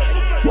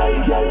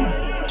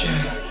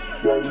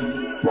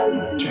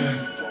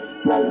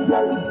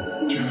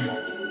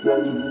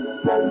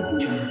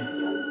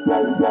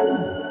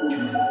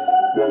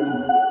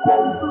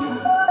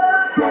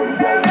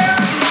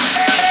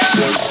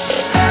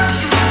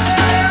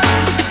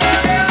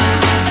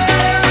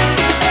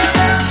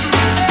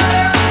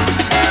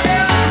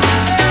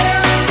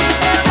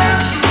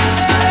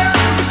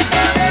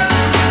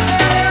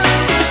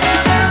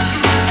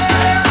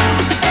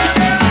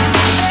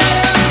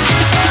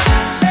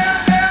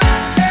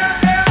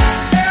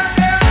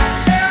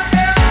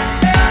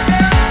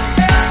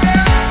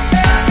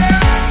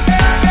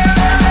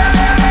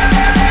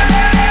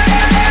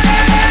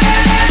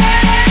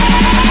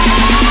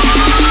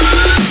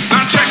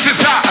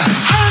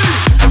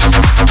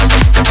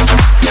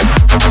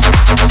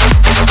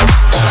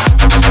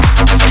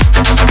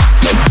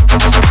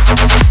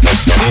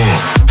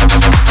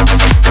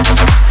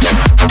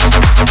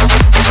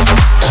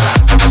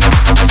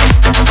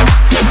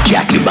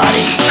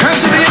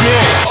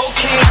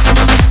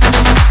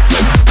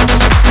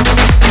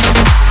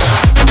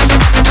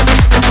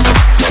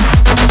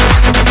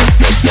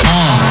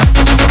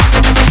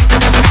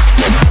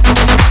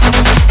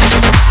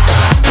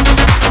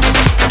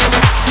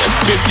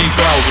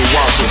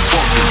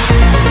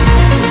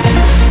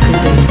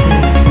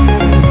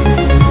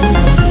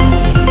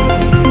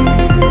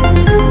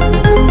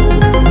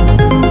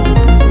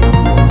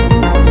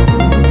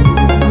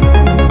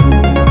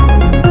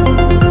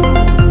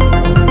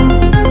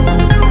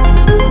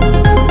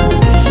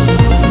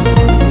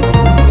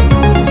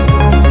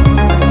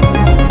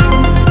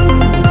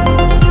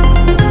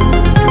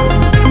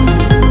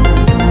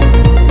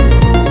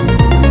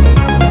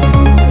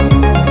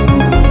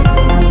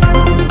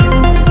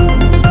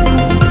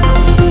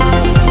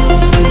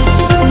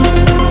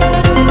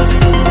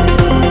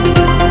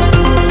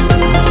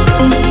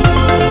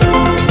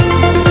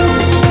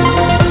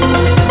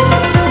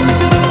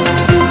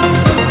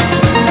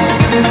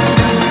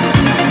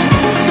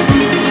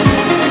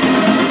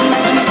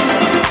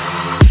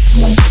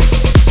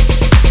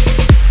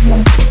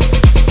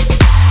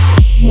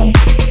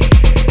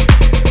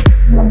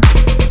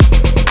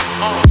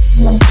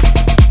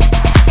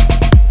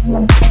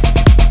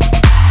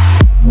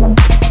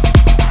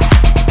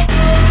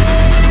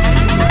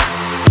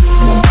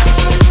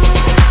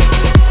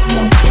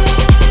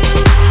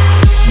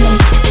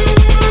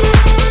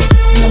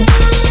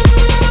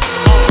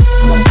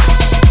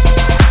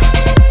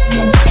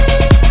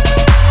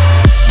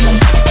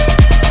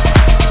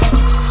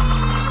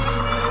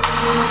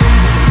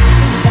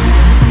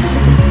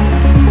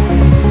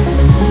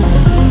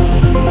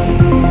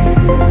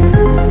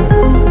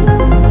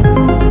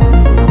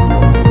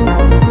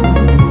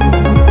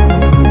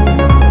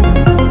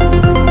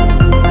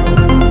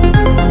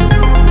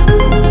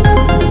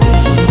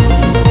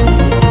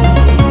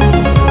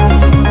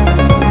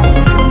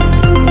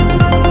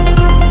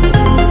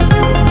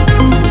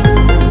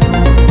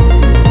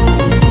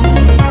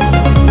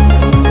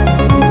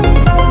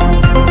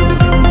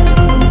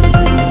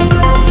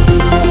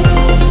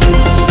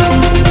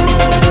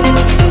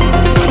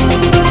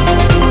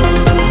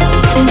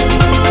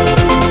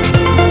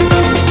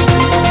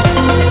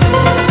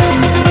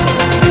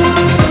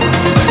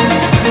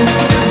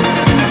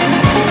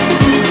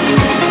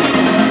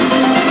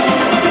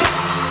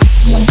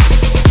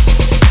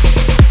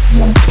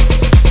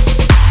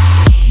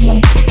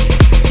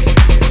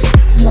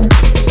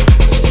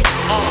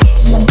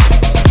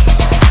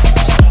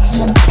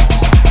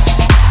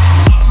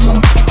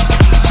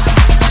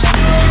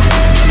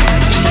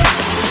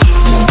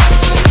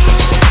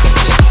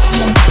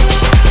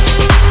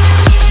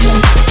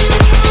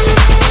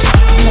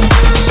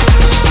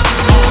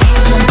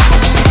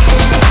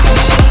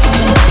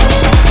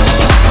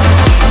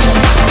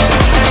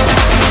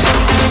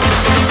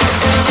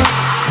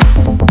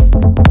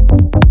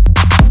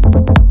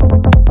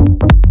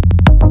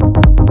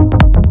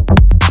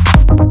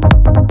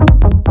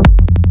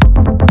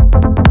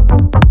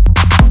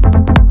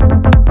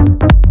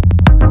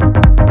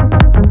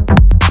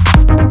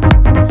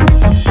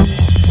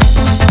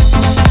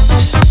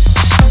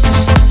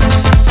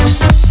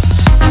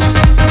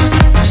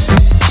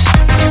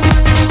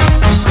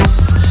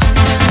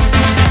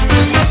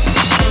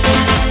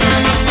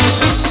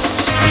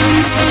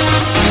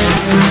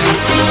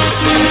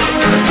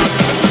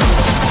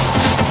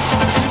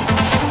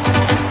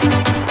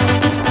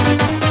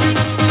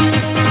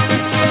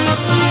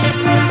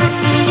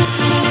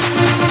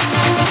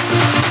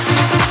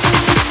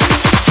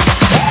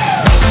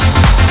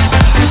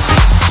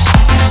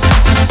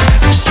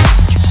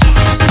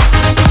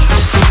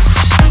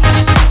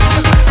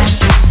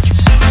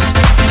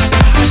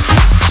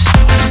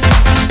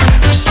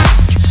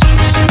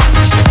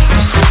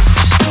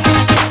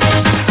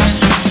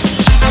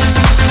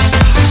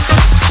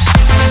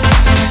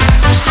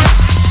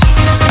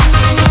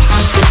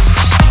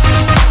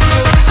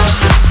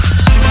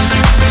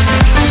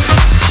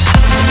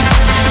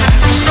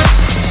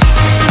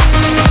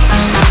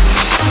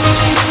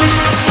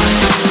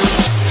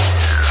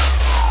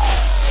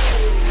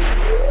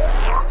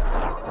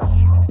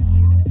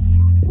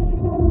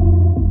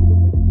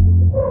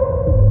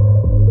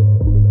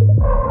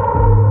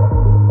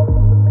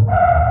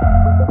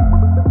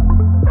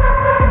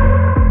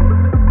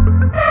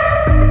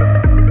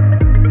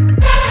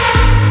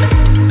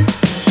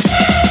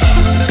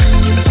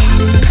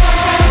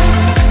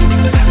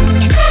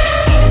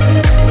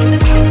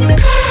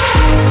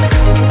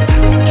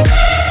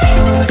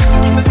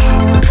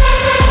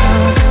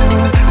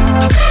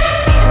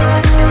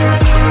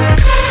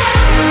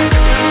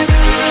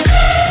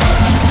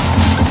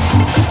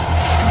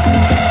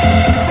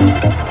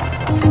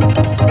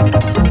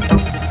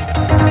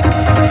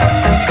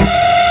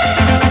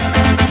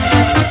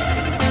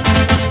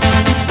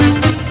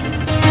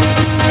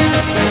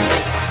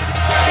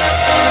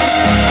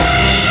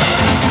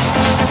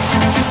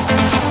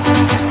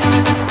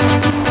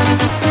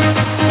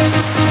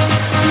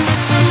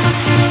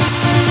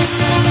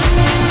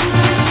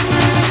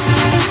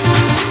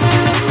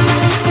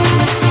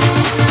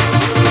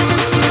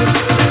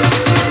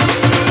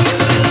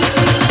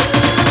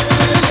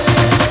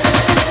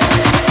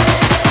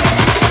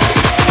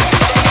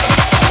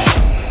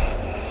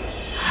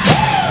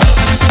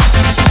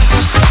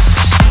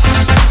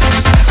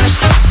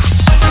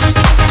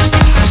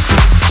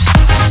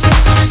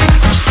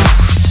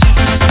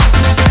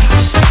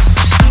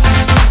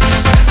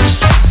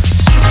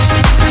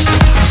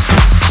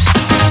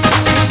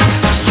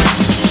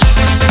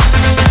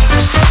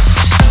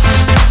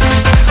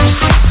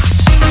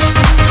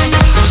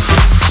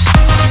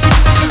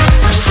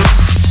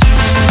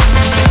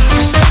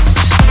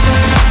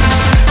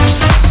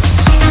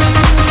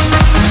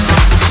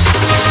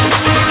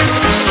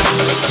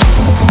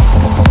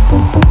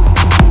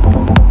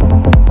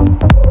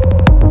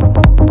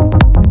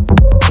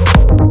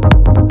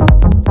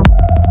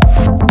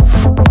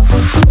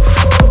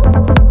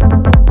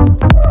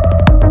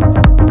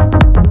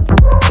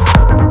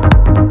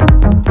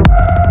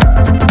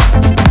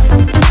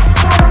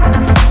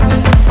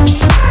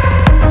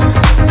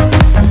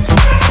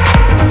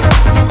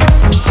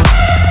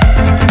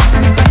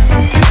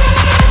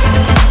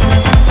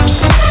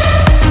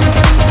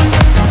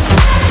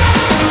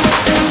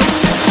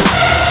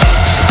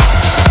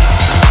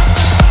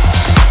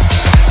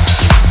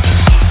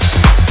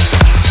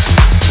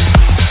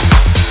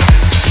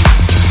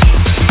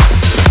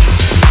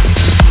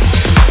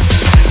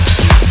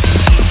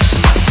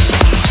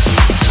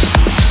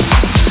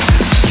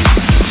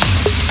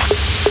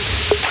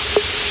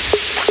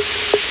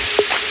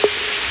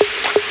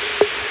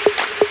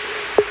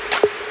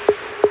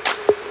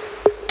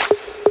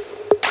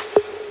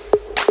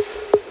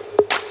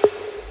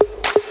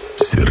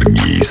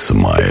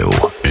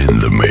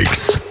 the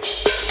mix.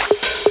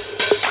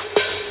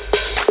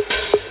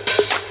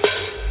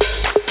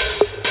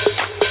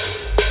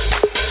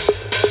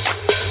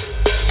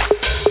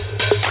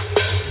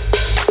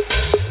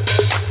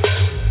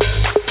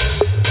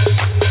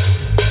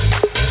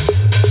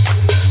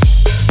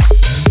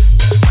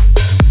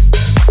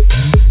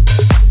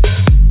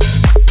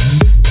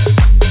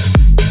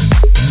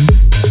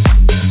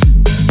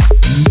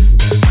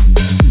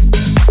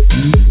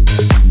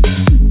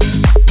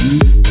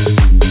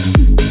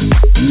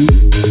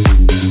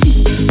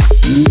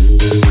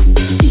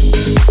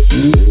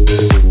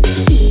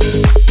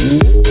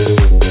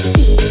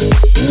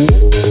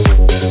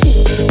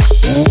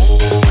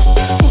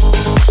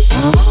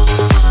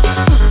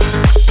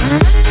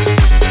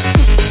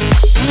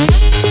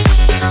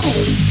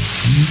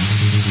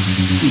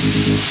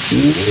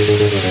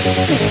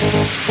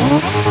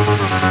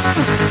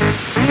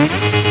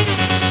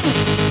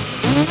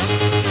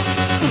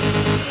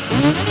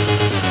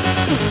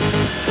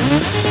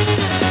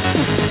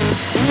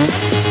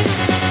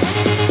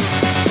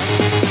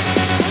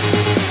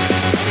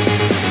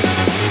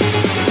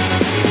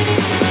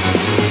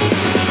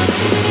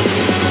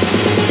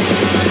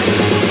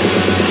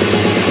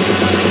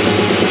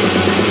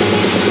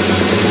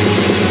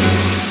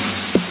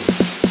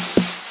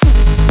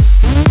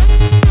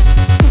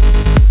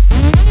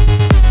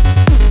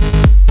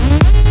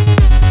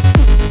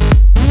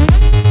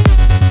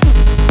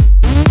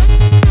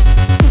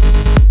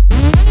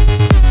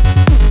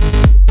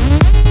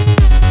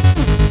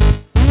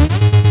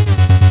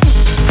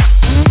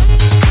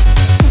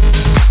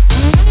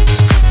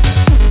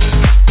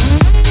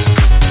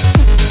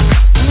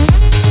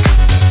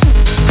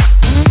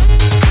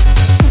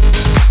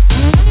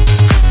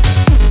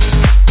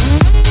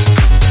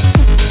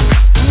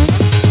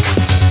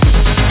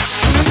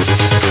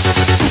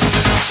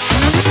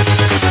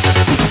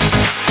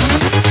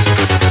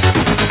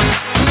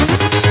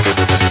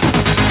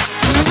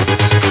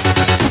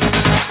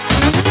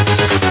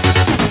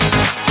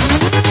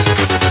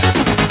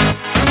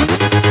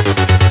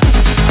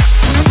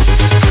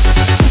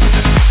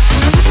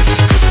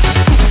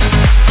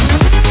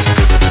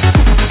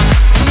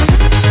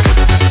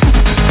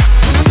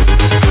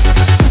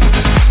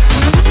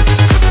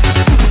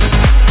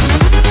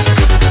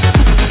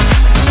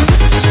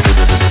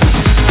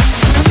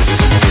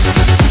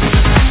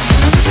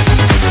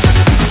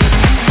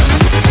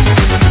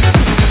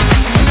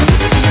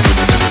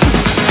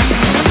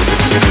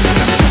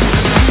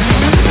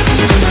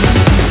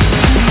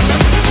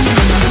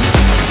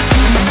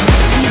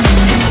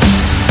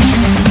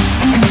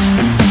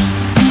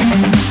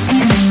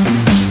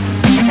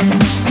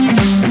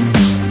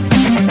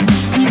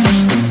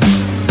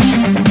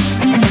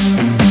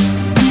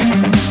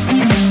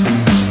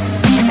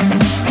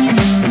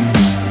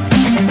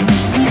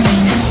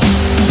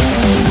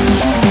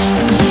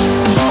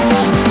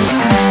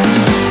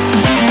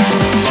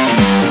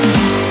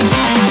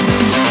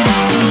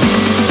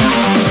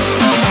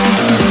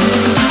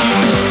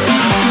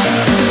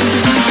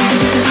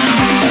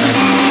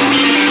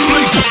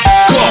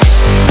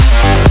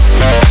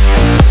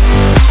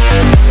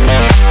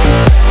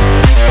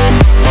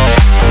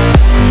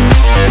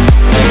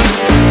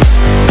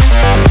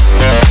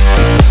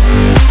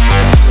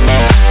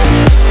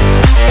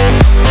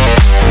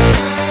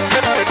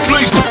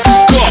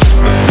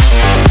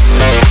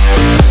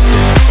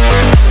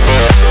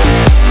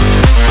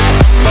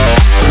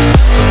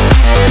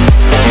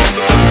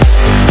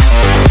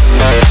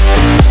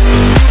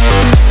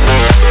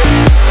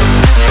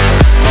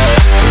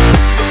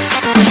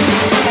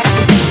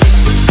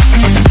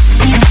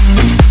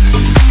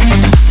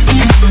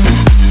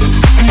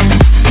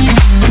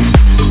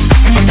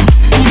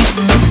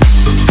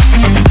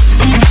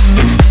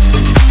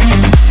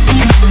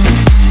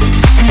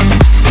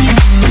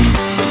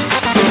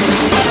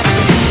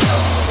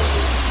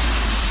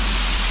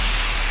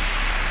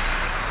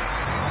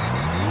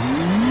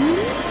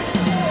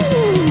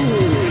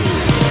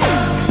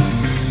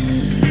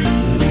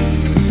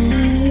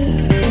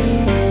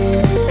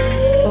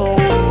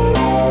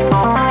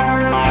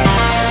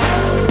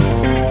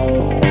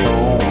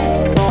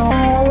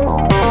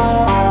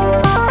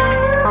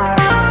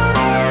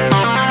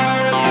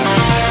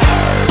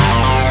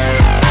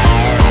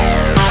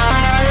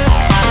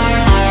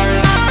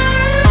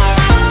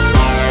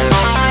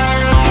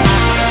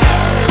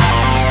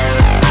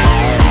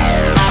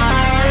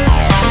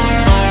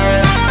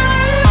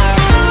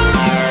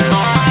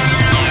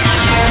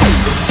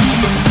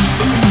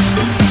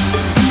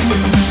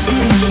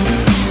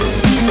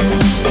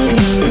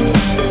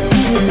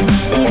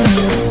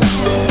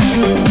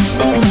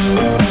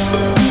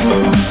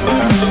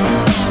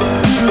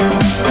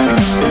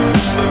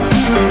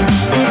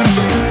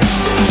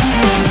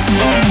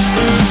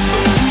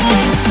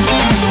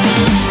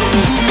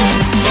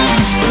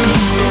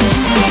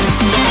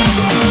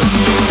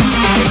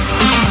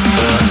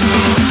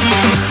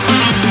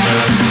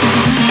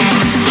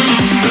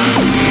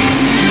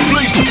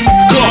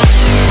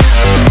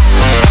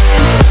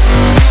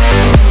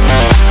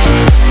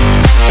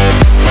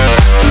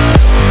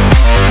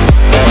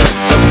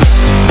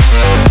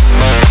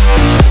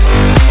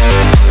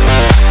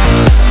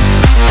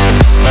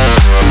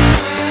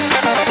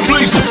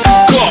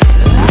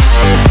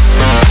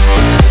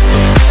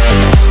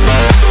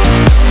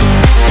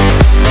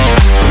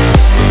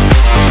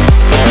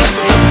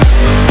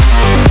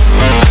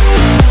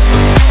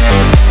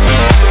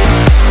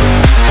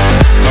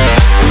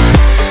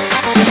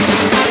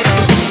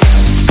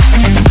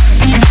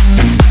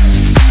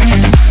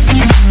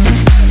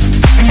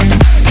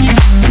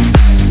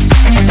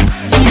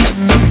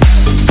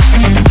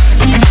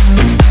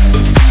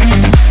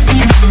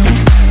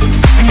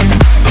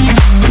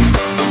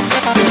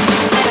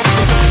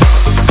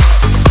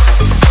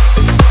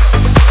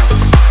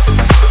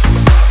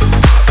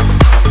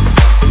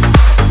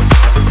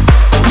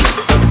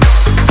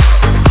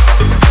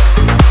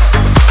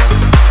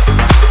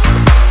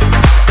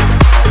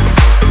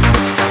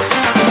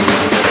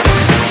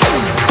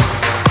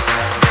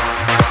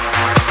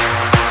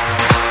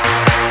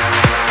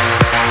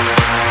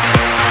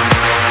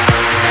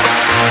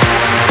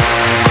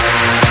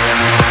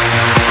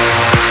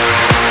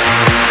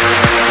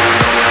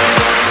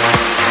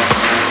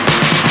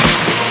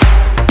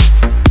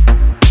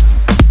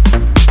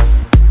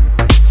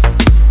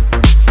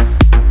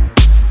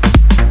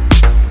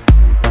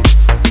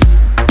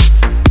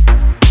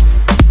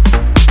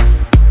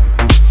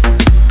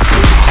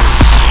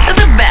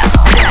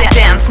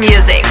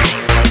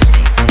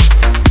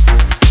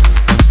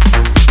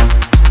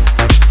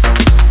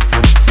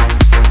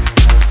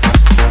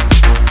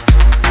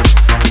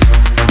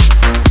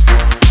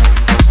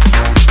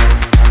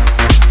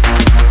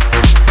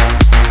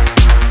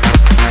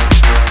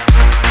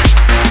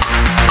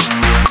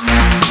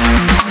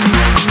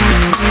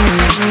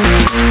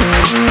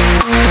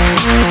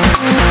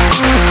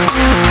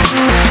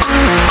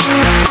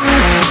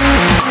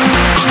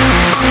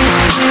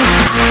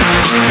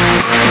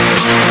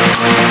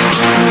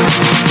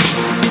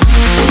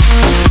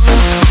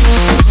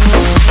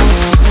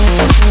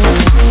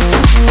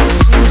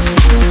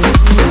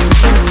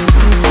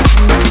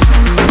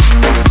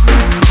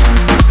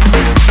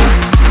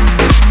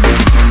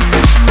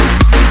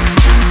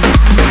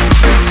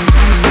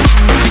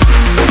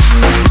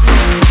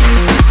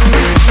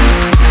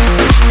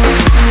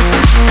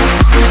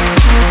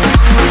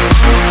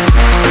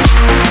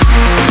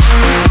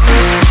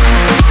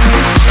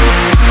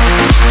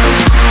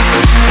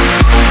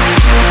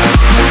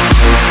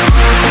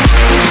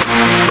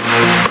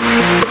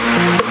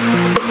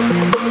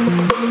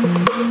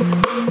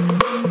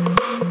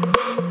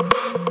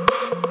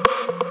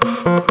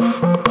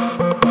 Rockin'.